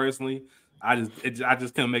episode personally. I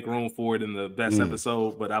just couldn't make room for it in the best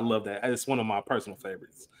episode, but I love that. It's one of my personal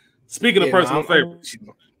favorites. Speaking of personal favorites,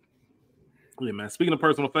 yeah, man. Speaking of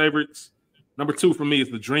personal favorites, number 2 for me is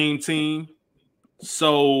the Dream Team.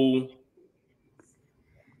 So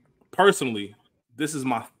personally, this is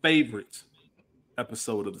my favorite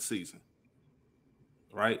episode of the season.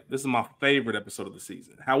 Right? This is my favorite episode of the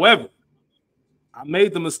season. However, I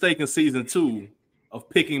made the mistake in season 2 of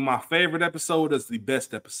picking my favorite episode as the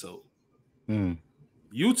best episode.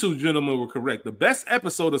 You two gentlemen were correct. The best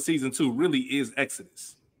episode of season 2 really is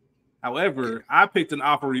Exodus. However, I picked an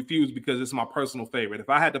offer refused because it's my personal favorite. If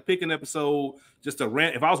I had to pick an episode just to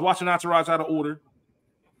rant, if I was watching Entourage out of order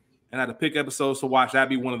and I had to pick episodes to watch, that'd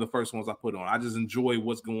be one of the first ones I put on. I just enjoy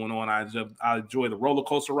what's going on. I enjoy the roller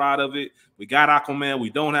coaster ride of it. We got Aquaman. We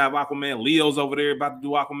don't have Aquaman. Leo's over there about to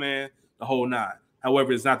do Aquaman, the whole 9.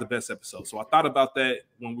 However, it's not the best episode. So I thought about that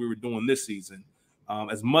when we were doing this season.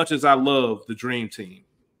 As much as I love the Dream Team,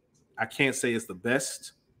 I can't say it's the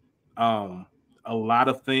best. A lot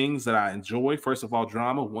of things that I enjoy. First of all,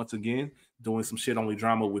 drama. Once again, doing some shit only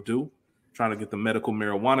drama would do. Trying to get the medical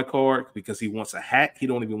marijuana card because he wants a hat. He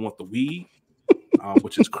don't even want the weed,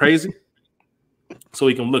 which is crazy. So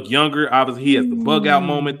he can look younger. Obviously, he has the bug out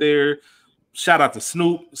moment there. Shout out to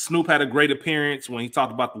Snoop. Snoop had a great appearance when he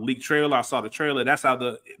talked about the leaked trailer. I saw the trailer. That's how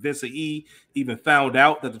the Vincent E even found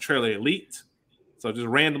out that the trailer had leaked. So just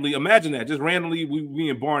randomly, imagine that. Just randomly, we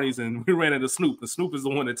in Barney's and we ran into Snoop. And Snoop is the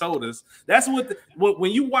one that told us. That's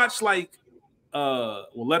when you watch like,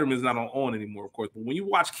 Letterman's not on anymore, of course. But when you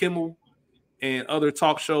watch Kimmel and other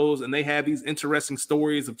talk shows and they have these interesting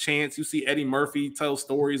stories of chance, you see Eddie Murphy tell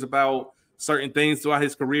stories about certain things throughout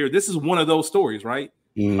his career. This is one of those stories, right?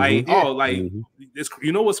 It's,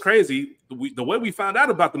 you know what's crazy? The way we found out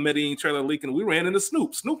about the Medellin trailer leaking, we ran into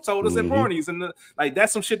Snoop. Snoop told us at Barney's, and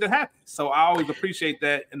that's some shit that happened. So I always appreciate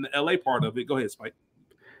that in the LA part of it. Go ahead, Spike.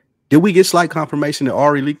 Did we get slight confirmation that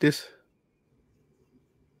Ari leaked this?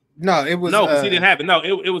 No, it was because he didn't have it. No,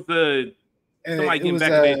 it was somebody getting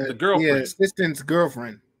back at the girlfriend, assistant's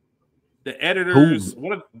girlfriend. The editors,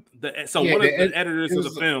 one of the editors of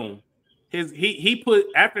the film. He put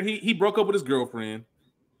after he broke up with his girlfriend.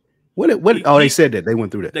 They said that they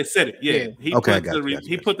went through that. They said it, yeah. He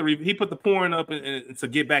put the porn up and to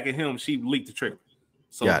get back at him. She leaked the trailer,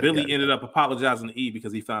 so Billy ended up apologizing to E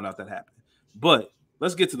because he found out that happened. But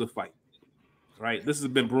let's get to the fight. Right, this has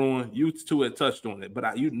been brewing. You two had touched on it,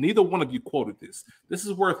 but neither one of you quoted this. This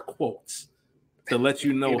is worth quotes to let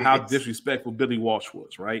you know how disrespectful Billy Walsh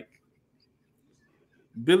was. Right,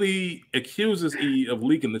 Billy accuses E of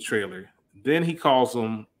leaking the trailer. Then he calls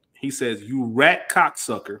him. He says, "You rat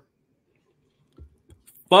cocksucker.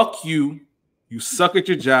 Fuck you. You suck at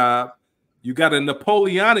your job. You got a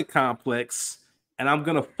Napoleonic complex, and I'm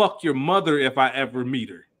gonna fuck your mother if I ever meet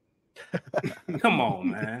her." Come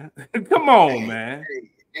on, man. Come on, man.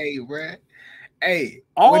 Hey, Brad. Hey,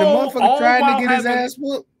 when the motherfucker tried to get his ass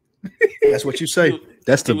whooped. That's what you say.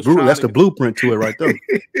 That's the blueprint to it right there.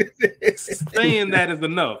 Saying that is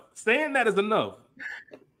enough. Saying that is enough.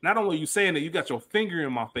 Not only are you saying that, you got your finger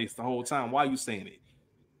in my face the whole time. Why are you saying it?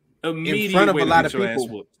 Immediately in front of a lot of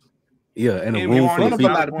people. Yeah, in a room full of a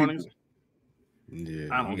lot of people. Yeah,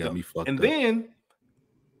 I don't got me fucked up.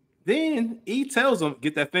 Then he tells him,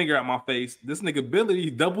 "Get that finger out my face." This nigga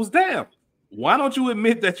Billy doubles down. Why don't you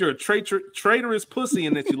admit that you're a traitorous pussy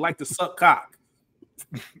and that you like to suck cock?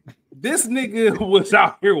 This nigga was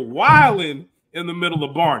out here wilding in the middle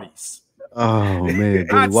of Barney's. Oh man,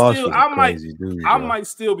 Billy Walsh I might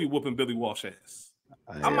still be whooping Billy Walsh ass.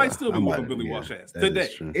 I might still be whooping Billy Walsh ass today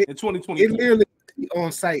in 2020. It literally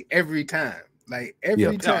on site every time, like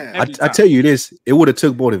every time. I tell you this, it would have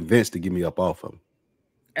took more than Vince to get me up off him.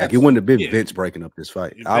 Like it wouldn't have been Vince breaking up this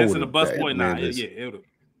fight. I would have.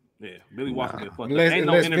 Billy Walsh been fucked up. Ain't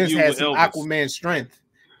no interview Vince had some Aquaman strength.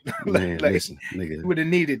 Man, listen, nigga, would have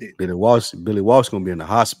needed it. Billy Walsh gonna be in the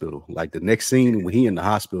hospital. Like the next scene when he in the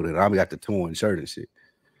hospital, and I got the torn shirt and shit.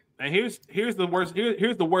 And here's the worst.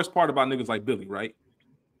 Here's the worst part about niggas like Billy, right?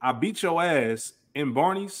 I beat your ass in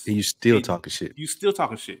Barney's. And you still talking shit. You still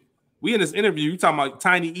talking shit. We in this interview. You talking about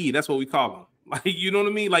Tiny E? That's what we call him. Like, you know what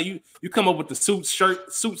I mean? Like you come up with the suit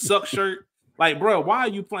suck shirt. Like, bro, why are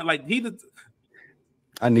you playing? Like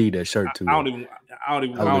I need that shirt too. I don't even.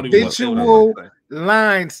 Habitual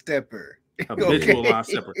line stepper. Habitual line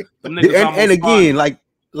stepper. And again, like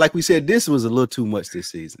like we said, this was a little too much this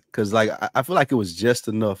season because, like, I feel like it was just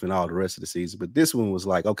enough in all the rest of the season, but this one was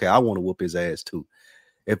like, okay, I want to whoop his ass too.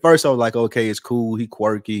 At first, I was like, okay, it's cool. He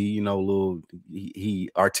quirky, you know, little he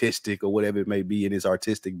artistic or whatever it may be in his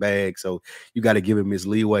artistic bag. So you got to give him his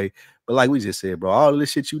leeway. But like we just said, bro, all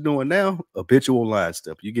this shit you doing now, habitual line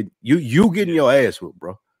stuff. You getting your ass whooped,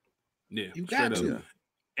 bro. Yeah, you got to.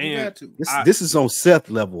 Yeah. And this is on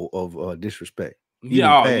Seth level of disrespect.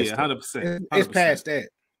 Yeah, 100%. It's past that.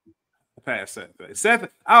 Past Seth. Seth,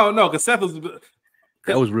 I don't know, because Seth was.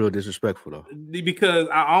 That was real disrespectful though. Because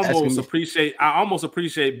I almost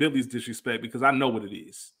appreciate Billy's disrespect because I know what it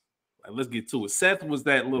is. Like, let's get to it. Seth was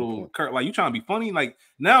that little Kurt, like, you trying to be funny? Like,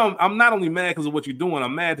 now I'm not only mad because of what you're doing,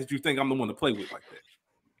 I'm mad that you think I'm the one to play with like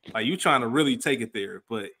that. Like, you trying to really take it there.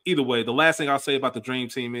 But either way, the last thing I'll say about the Dream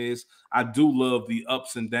Team is I do love the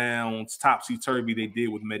ups and downs, topsy-turvy they did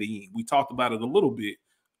with Medellin. We talked about it a little bit.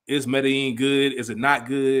 Is Medellin good? Is it not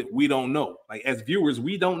good? We don't know. Like, as viewers,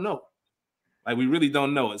 we don't know. Like, we really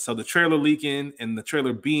don't know it. So the trailer leaking and the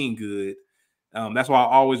trailer being good, that's why I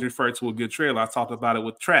always refer to a good trailer. I talked about it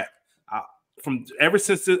with Trap. Ever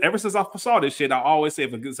since I saw this shit, I always say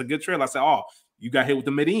if it's a good trailer, I say, oh, you got hit with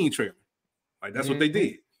the Medellin trailer. Like, that's what they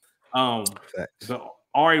did. The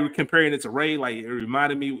Ari comparing it to Ray, like, it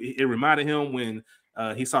reminded him when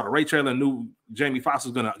he saw the Ray trailer and knew Jamie Foxx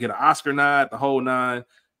was gonna get an Oscar nod, the whole nine.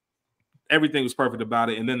 Everything was perfect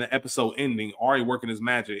about it. And then the episode ending, Ari working his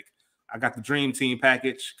magic. I got the Dream Team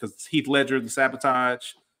package because Heath Ledger, the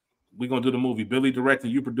Sabotage. We're going to do the movie. Billy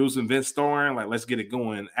directing, you producing, Vince starring. Like, let's get it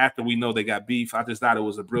going. After we know they got beef, I just thought it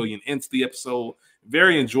was a brilliant end to the episode.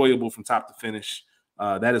 Very enjoyable from top to finish.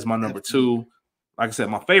 That is my number 2. Like I said,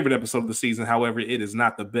 my favorite episode of the season. However, it is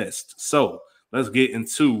not the best. So let's get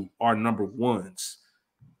into our number 1s.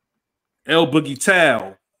 El Boogie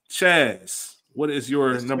Tal, Chaz, what is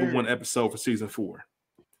your number 1 episode for season 4?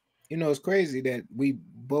 You know, it's crazy that we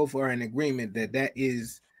both are in agreement that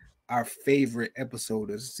is our favorite episode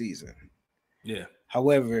of the season. Yeah.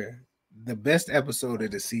 However, the best episode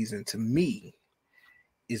of the season to me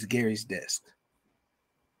is Gary's desk.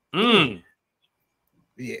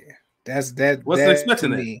 Yeah, that's that. Wasn't that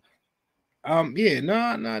expecting to me. I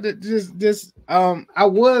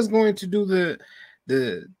was going to do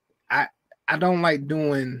I don't like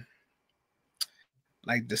doing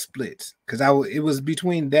like the splits because it was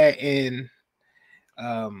between that and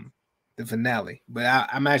the finale, but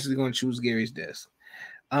I'm actually going to choose Gary's desk.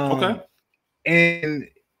 Okay. And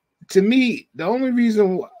to me, the only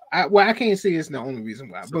reason I can't say it's the only reason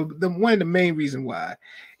why, but one of the main reason why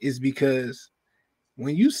is because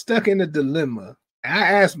when you stuck in a dilemma, I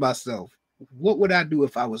asked myself, what would I do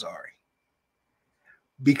if I was Ari?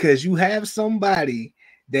 Because you have somebody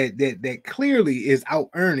that clearly is out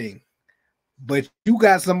earning, but you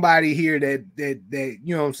got somebody here that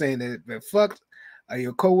you know what I'm saying that fucked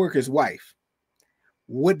your coworker's wife.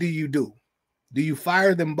 What do? Do you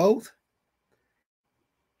fire them both?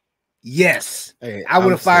 Yes, hey, I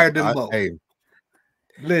would have fired them both. Hey,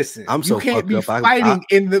 listen, I'm so you can't be fucked up. fighting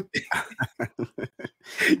in the.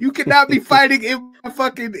 You cannot be fighting in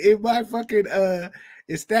my fucking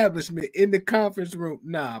establishment in the conference room.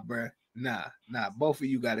 Nah, bro. Nah. Both of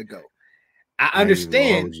you got to go. I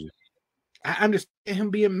understand. I understand him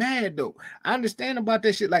being mad though. I understand about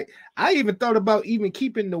that shit. Like, I even thought about even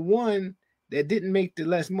keeping the one that didn't make the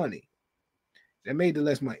less money. That made the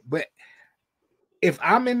less money. But if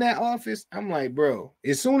I'm in that office, I'm like, bro,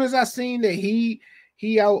 as soon as I seen that he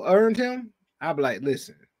out earned him, I'll be like,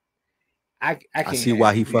 listen, I can't. I see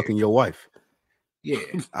why he fucking your wife. Yeah.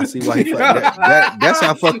 I see why he that's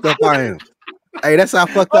how fucked up I am. Hey, that's how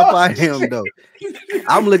fucked up I am, though.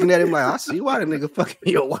 I'm looking at him like, I see why the nigga fucking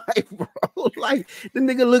your wife, bro. Like, the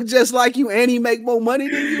nigga look just like you and he make more money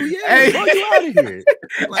than you. Yeah, hey, bro, you out of here.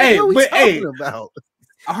 Like, what we talking about?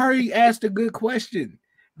 I already asked a good question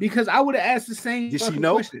because I would have asked the same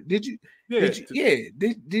question. Did you? Yeah.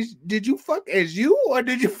 Did you fuck as you or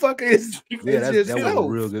did you fuck as that was a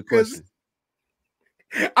real good question.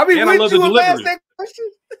 I mean, would you have asked that question?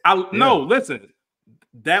 No, listen.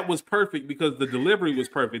 That was perfect because the delivery was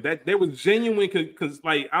perfect. That there was genuine because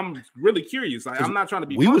like I'm really curious. Like, I'm not trying to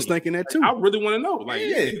be. We funny. Was thinking that too. I really want to know. Like,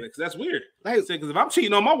 that's weird. Like, because if I'm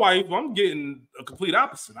cheating on my wife, I'm getting a complete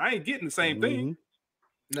opposite. I ain't getting the same thing.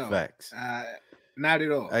 No facts. Not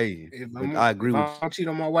at all. Hey, I agree. If I cheat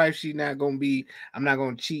on my wife, she's not gonna be. I'm not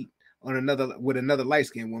gonna cheat on another light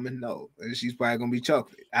skinned woman. No, she's probably gonna be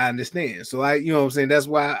chocolate. I understand. So you know what I'm saying. That's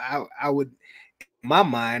why I would. In my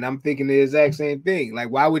mind, I'm thinking the exact same thing.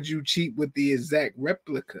 Like, why would you cheat with the exact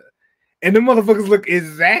replica? And the motherfuckers look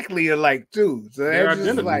exactly alike too. So they're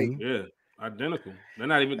identical. Identical.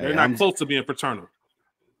 They're not close to being fraternal.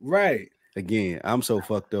 Right. Again, I'm so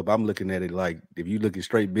fucked up. I'm looking at it like if you look at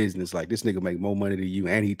straight business, like this nigga make more money than you,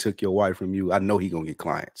 and he took your wife from you. I know he gonna get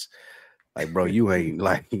clients. Like, bro, you ain't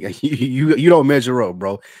like you don't measure up,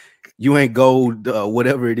 bro. You ain't gold,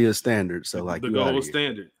 whatever it is, standard. So like, the you gold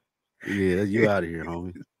standard. Yeah, you out of here,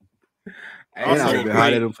 homie. Also, And I would have been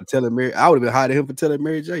hot at him for telling Mary. I would have been hot at him for telling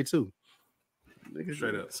Mary J too.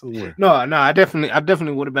 Straight up. Somewhere. No, I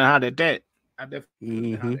definitely would have been hot at that. I definitely would have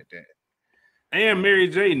been hot at that. And Mary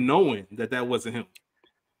J knowing that wasn't him.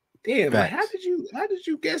 Damn, like, how did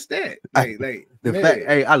you guess that? Like the fact,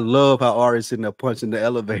 hey, I love how Ari's sitting there punching the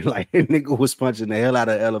elevator. Like that nigga was punching the hell out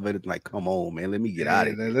of the elevator. Like, come on, man, let me get out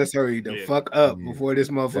of here. Let's hurry the fuck up before this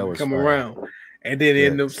motherfucker come around, and then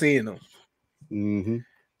end up seeing them. Mm-hmm.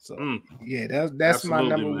 So yeah, that's my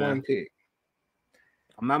number one pick.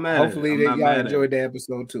 I'm not mad. Hopefully that y'all enjoyed the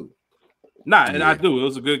episode too. Nah, and I do. It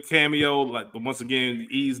was a good cameo. Like once again,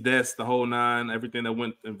 E's death, the whole nine, everything that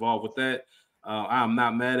went involved with that. I'm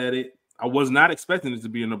not mad at it. I was not expecting it to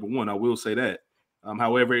be a number one. I will say that.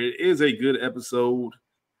 However, it is a good episode.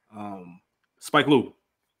 Spike Lee,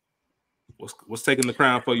 what's taking the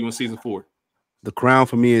crown for you in season 4? The crown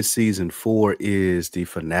for me in season 4 is the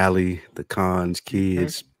finale, the Khan's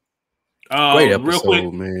kids. Great episode, real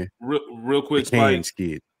quick, man. Real quick, Spike.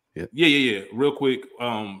 Kid. Yeah. Real quick,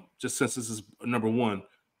 just since this is number one,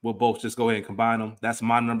 we'll both just go ahead and combine them. That's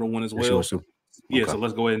my number one as well. Sure. Yeah, so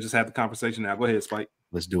let's go ahead and just have the conversation now. Go ahead, Spike.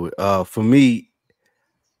 Let's do it. For me,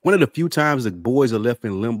 one of the few times the boys are left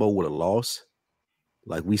in limbo with a loss.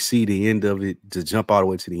 Like we see the end of it to jump all the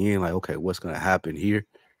way to the end. Like, okay, what's gonna happen here?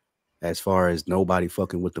 As far as nobody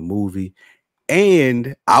fucking with the movie.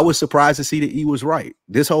 And I was surprised to see that E was right.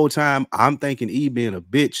 This whole time, I'm thinking E being a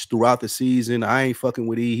bitch throughout the season. I ain't fucking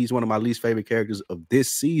with E. He's one of my least favorite characters of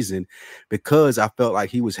this season because I felt like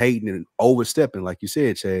he was hating and overstepping, like you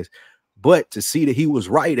said, Chaz. But to see that he was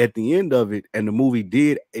right at the end of it and the movie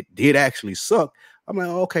did actually suck, I'm like,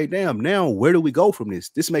 okay, damn, now where do we go from this?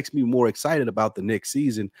 This makes me more excited about the next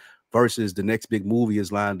season versus the next big movie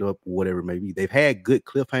is lined up, whatever it may be. They've had good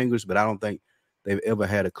cliffhangers, but I don't think they've ever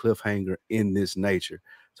had a cliffhanger in this nature.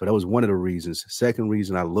 So that was one of the reasons. Second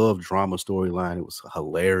reason, I love drama storyline. It was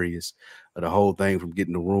hilarious. The whole thing from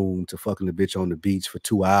getting the room to fucking the bitch on the beach for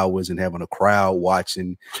 2 hours and having a crowd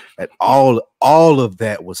watching. At all of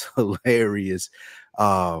that was hilarious.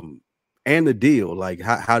 And the deal, like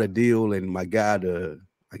how the deal and my guy,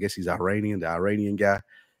 I guess he's Iranian, the Iranian guy,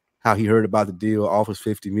 how he heard about the deal, offers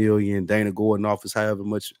 50 million, Dana Gordon offers however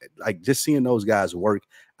much, like just seeing those guys work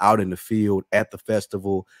out in the field at the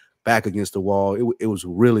festival, back against the wall. It was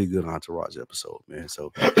really good Entourage episode, man.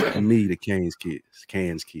 So for me, the Can's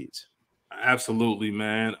kids. Absolutely,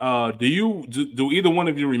 man. Do either one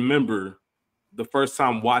of you remember the first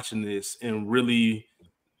time watching this and really,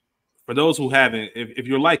 for those who haven't, if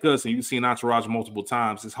you're like us and you've seen Entourage multiple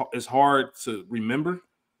times, it's hard to remember.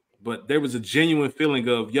 But there was a genuine feeling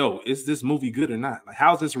of, yo, is this movie good or not? Like,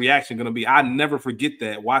 how's this reaction going to be? I never forget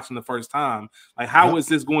that watching the first time. Like, how is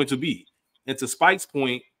this going to be? And to Spike's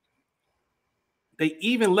point, they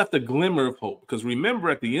even left a glimmer of hope. Because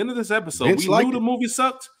remember, at the end of this episode, Vince knew the movie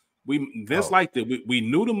sucked. Vince liked it. We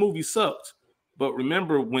knew the movie sucked. But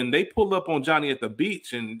remember, when they pulled up on Johnny at the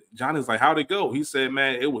beach, and Johnny's like, how'd it go? He said,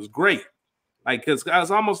 man, it was great. Like, because I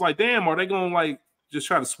was almost like, damn, are they going to, like, just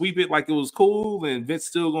try to sweep it like it was cool and Vince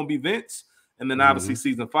still gonna be Vince? And then obviously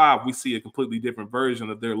season 5, we see a completely different version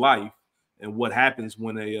of their life and what happens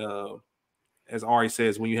when as Ari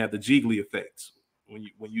says, when you have the Jiggly effects, when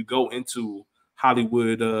you go into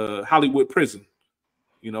Hollywood prison,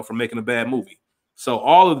 for making a bad movie. So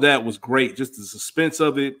all of that was great. Just the suspense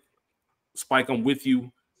of it. Spike, I'm with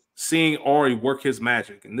you. Seeing Ari work his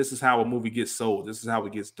magic, and this is how a movie gets sold. This is how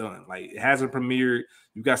it gets done. Like, it hasn't premiered.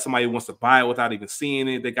 You got somebody who wants to buy it without even seeing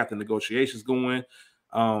it. They got the negotiations going.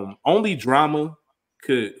 Only drama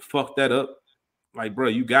could fuck that up. Like, bro,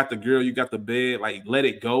 you got the girl, you got the bed. Like, let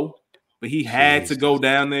it go. But he had to go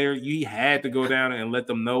down there. You had to go down there and let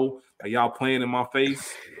them know, like, y'all playing in my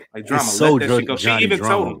face. Like, drama. It's so let that shit go. She even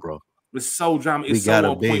drama, told him, bro. It's so drama. It's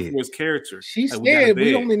so on point for his character. She said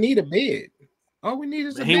we only need a bed. All we need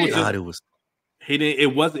is a bed.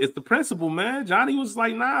 It's the principal, man. Johnny was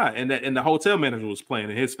like, nah. And the hotel manager was playing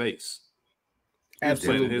in his face.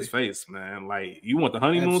 Absolutely. Playing in his face, man. Like, you want the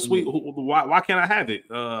honeymoon suite? Why can't I have it?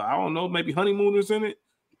 I don't know, maybe honeymooners in it.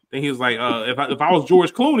 Then he was like, if I was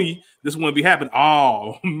George Clooney, this wouldn't be happening.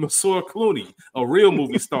 Oh, Monsieur Clooney, a real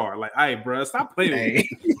movie star. Like, hey, bro, stop playing with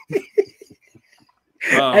me.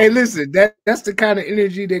 Hey, listen, that's the kind of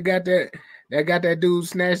energy that got that dude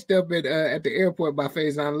snatched up at the airport by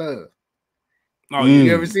Faison Love. Oh,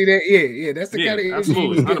 you ever see that? Yeah, that's the kind of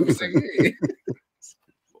absolutely, 100%.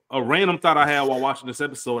 a random thought I had while watching this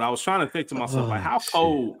episode. I was trying to think to myself, like,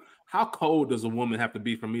 how cold does a woman have to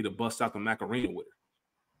be for me to bust out the Macarena with her?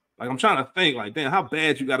 Like, I'm trying to think, like, damn, how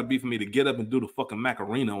bad you got to be for me to get up and do the fucking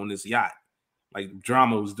Macarena on this yacht, like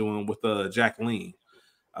Drama was doing with Jacqueline.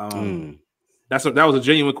 That was a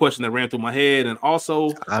genuine question that ran through my head, and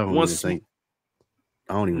also I don't even think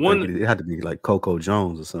it had to be like Coco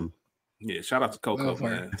Jones or something. Yeah, shout out to Coco,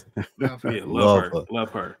 man. Yeah,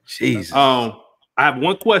 love her. Jesus. I have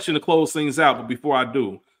one question to close things out, but before I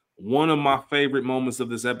do, one of my favorite moments of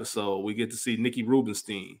this episode, we get to see Nikki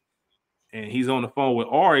Rubenstein, and he's on the phone with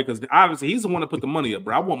Ari because obviously he's the one that put the money up,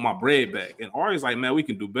 bro. I want my bread back, and Ari's like, man, we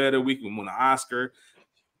can do better. We can win an Oscar.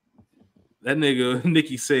 That nigga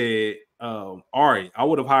Nikki said, Ari, I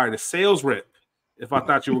would have hired a sales rep if I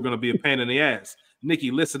thought you were going to be a pain in the ass.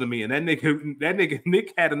 Nikki, listen to me. And that nigga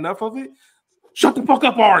Nick had enough of it. Shut the fuck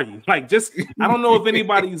up, Ari. Like, just, I don't know if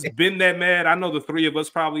anybody's been that mad. I know the three of us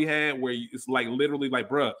probably had, where it's like literally like,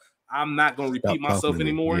 bruh, I'm not going to repeat myself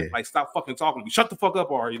anymore. Yeah. Like, stop fucking talking to me. Shut the fuck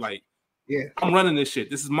up, Ari. Like, yeah, I'm running this shit.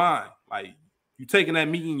 This is mine. Like, you taking that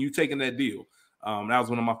meeting, you taking that deal. That was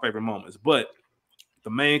one of my favorite moments. But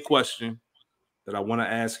the main question that I want to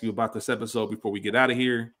ask you about this episode before we get out of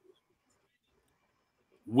here,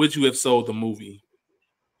 would you have sold the movie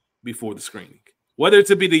before the screening? Whether it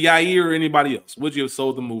to be the Yair or anybody else, would you have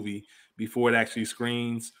sold the movie before it actually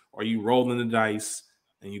screens? Or are you rolling the dice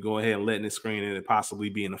and you go ahead and letting it screen and it possibly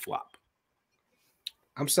being a flop?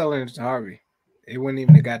 I'm selling it to Harvey. It wouldn't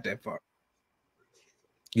even have got that far.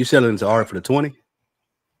 You selling it to Ari for the 20?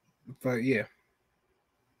 But yeah.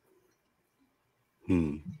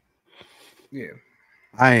 Yeah.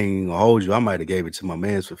 I ain't gonna hold you. I might have gave it to my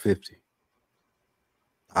mans for 50.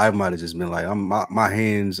 I might have just been like, my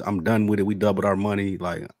hands, I'm done with it. We doubled our money.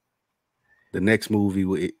 Like, the next movie,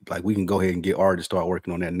 we can go ahead and get Ari to start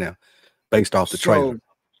working on that now, based off the trailer.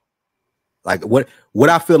 Like, what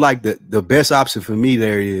I feel like the best option for me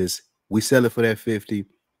there is we sell it for that 50.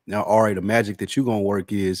 Now, Ari, the magic that you're gonna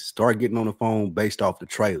work is start getting on the phone based off the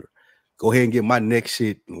trailer. Go ahead and get my next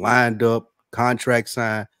shit lined up, contract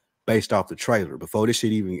signed based off the trailer before this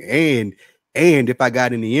shit even and if I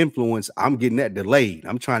got any influence, I'm getting that delayed.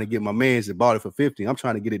 I'm trying to get my mans that bought it for 50. I'm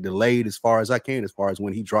trying to get it delayed as far as I can, as far as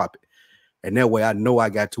when he drop it. And that way I know I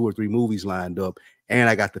got 2 or 3 movies lined up and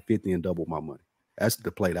I got the 50 and double my money. That's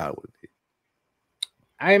the play that I would do.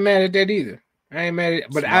 I ain't mad at that either. I ain't mad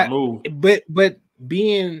at but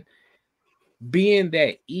being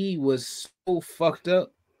that E was so fucked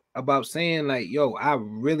up about saying like, yo, I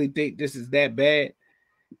really think this is that bad.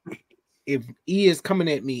 If E is coming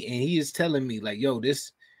at me and he is telling me like, yo,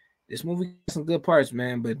 this movie got some good parts,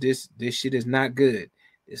 man, but this shit is not good.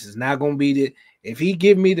 This is not gonna be the. If he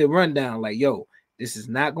give me the rundown, like, yo, this is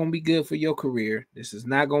not gonna be good for your career. This is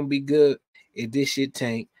not gonna be good if this shit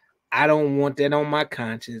tank. I don't want that on my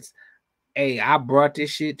conscience. Hey, I brought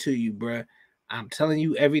this shit to you, bro. I'm telling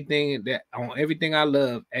you everything I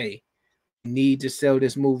love. Hey, you need to sell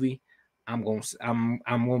this movie. I'm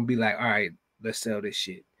gonna be like, all right, let's sell this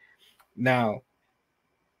shit. Now,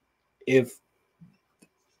 if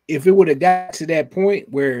it would have got to that point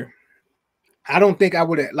where I don't think I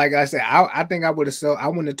would have, like I said, I think I would have sold. I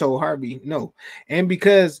wouldn't have told Harvey no, and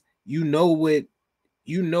because you know what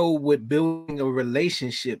building a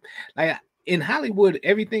relationship, like in Hollywood,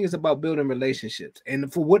 everything is about building relationships,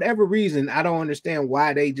 and for whatever reason, I don't understand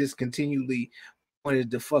why they just continually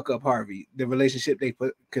wanted to fuck up Harvey, the relationship they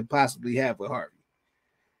could possibly have with Harvey.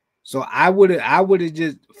 So I would have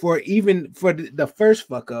just for the first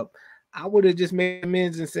fuck up, I would have just made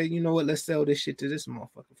amends and said, you know what, let's sell this shit to this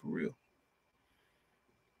motherfucker for real.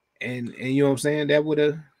 And you know what I'm saying? That would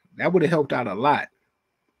have helped out a lot.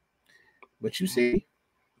 But you see,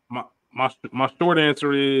 my short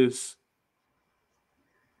answer is,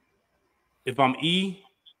 if I'm E,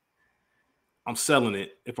 I'm selling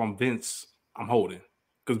it. If I'm Vince, I'm holding,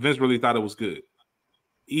 because Vince really thought it was good.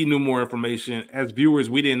 E knew more information. As viewers,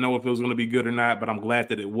 we didn't know if it was going to be good or not, but I'm glad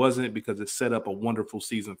that it wasn't, because it set up a wonderful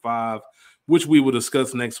season 5, which we will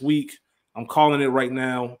discuss next week. I'm calling it right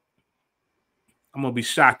now. I'm going to be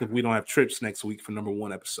shocked if we don't have trips next week for number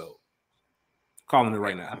 1 episode. Calling it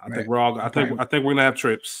right now. I think we're going to have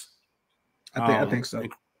trips. I think so.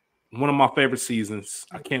 One of my favorite seasons.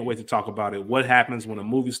 I can't wait to talk about it. What happens when a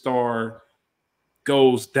movie star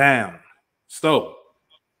goes down? So,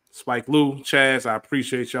 Spike Lou, Chaz, I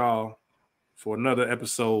appreciate y'all for another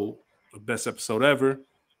episode, the best episode ever.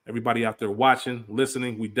 Everybody out there watching,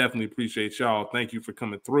 listening, we definitely appreciate y'all. Thank you for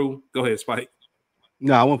coming through. Go ahead, Spike.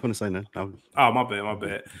 No, I wasn't going to say nothing. Oh, my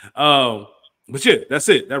bad. But yeah, that's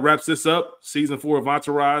it. That wraps this up. Season 4 of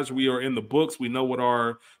Entourage. We are in the books. We know what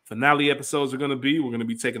our finale episodes are going to be. We're going to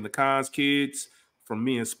be taking the Cons kids from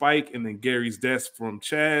me and Spike, and then Gary's desk from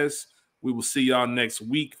Chaz. We will see y'all next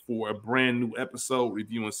week for a brand new episode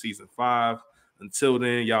reviewing season 5. Until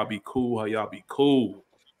then, y'all be cool. How y'all be cool.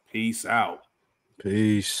 Peace out.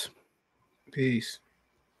 Peace. Peace.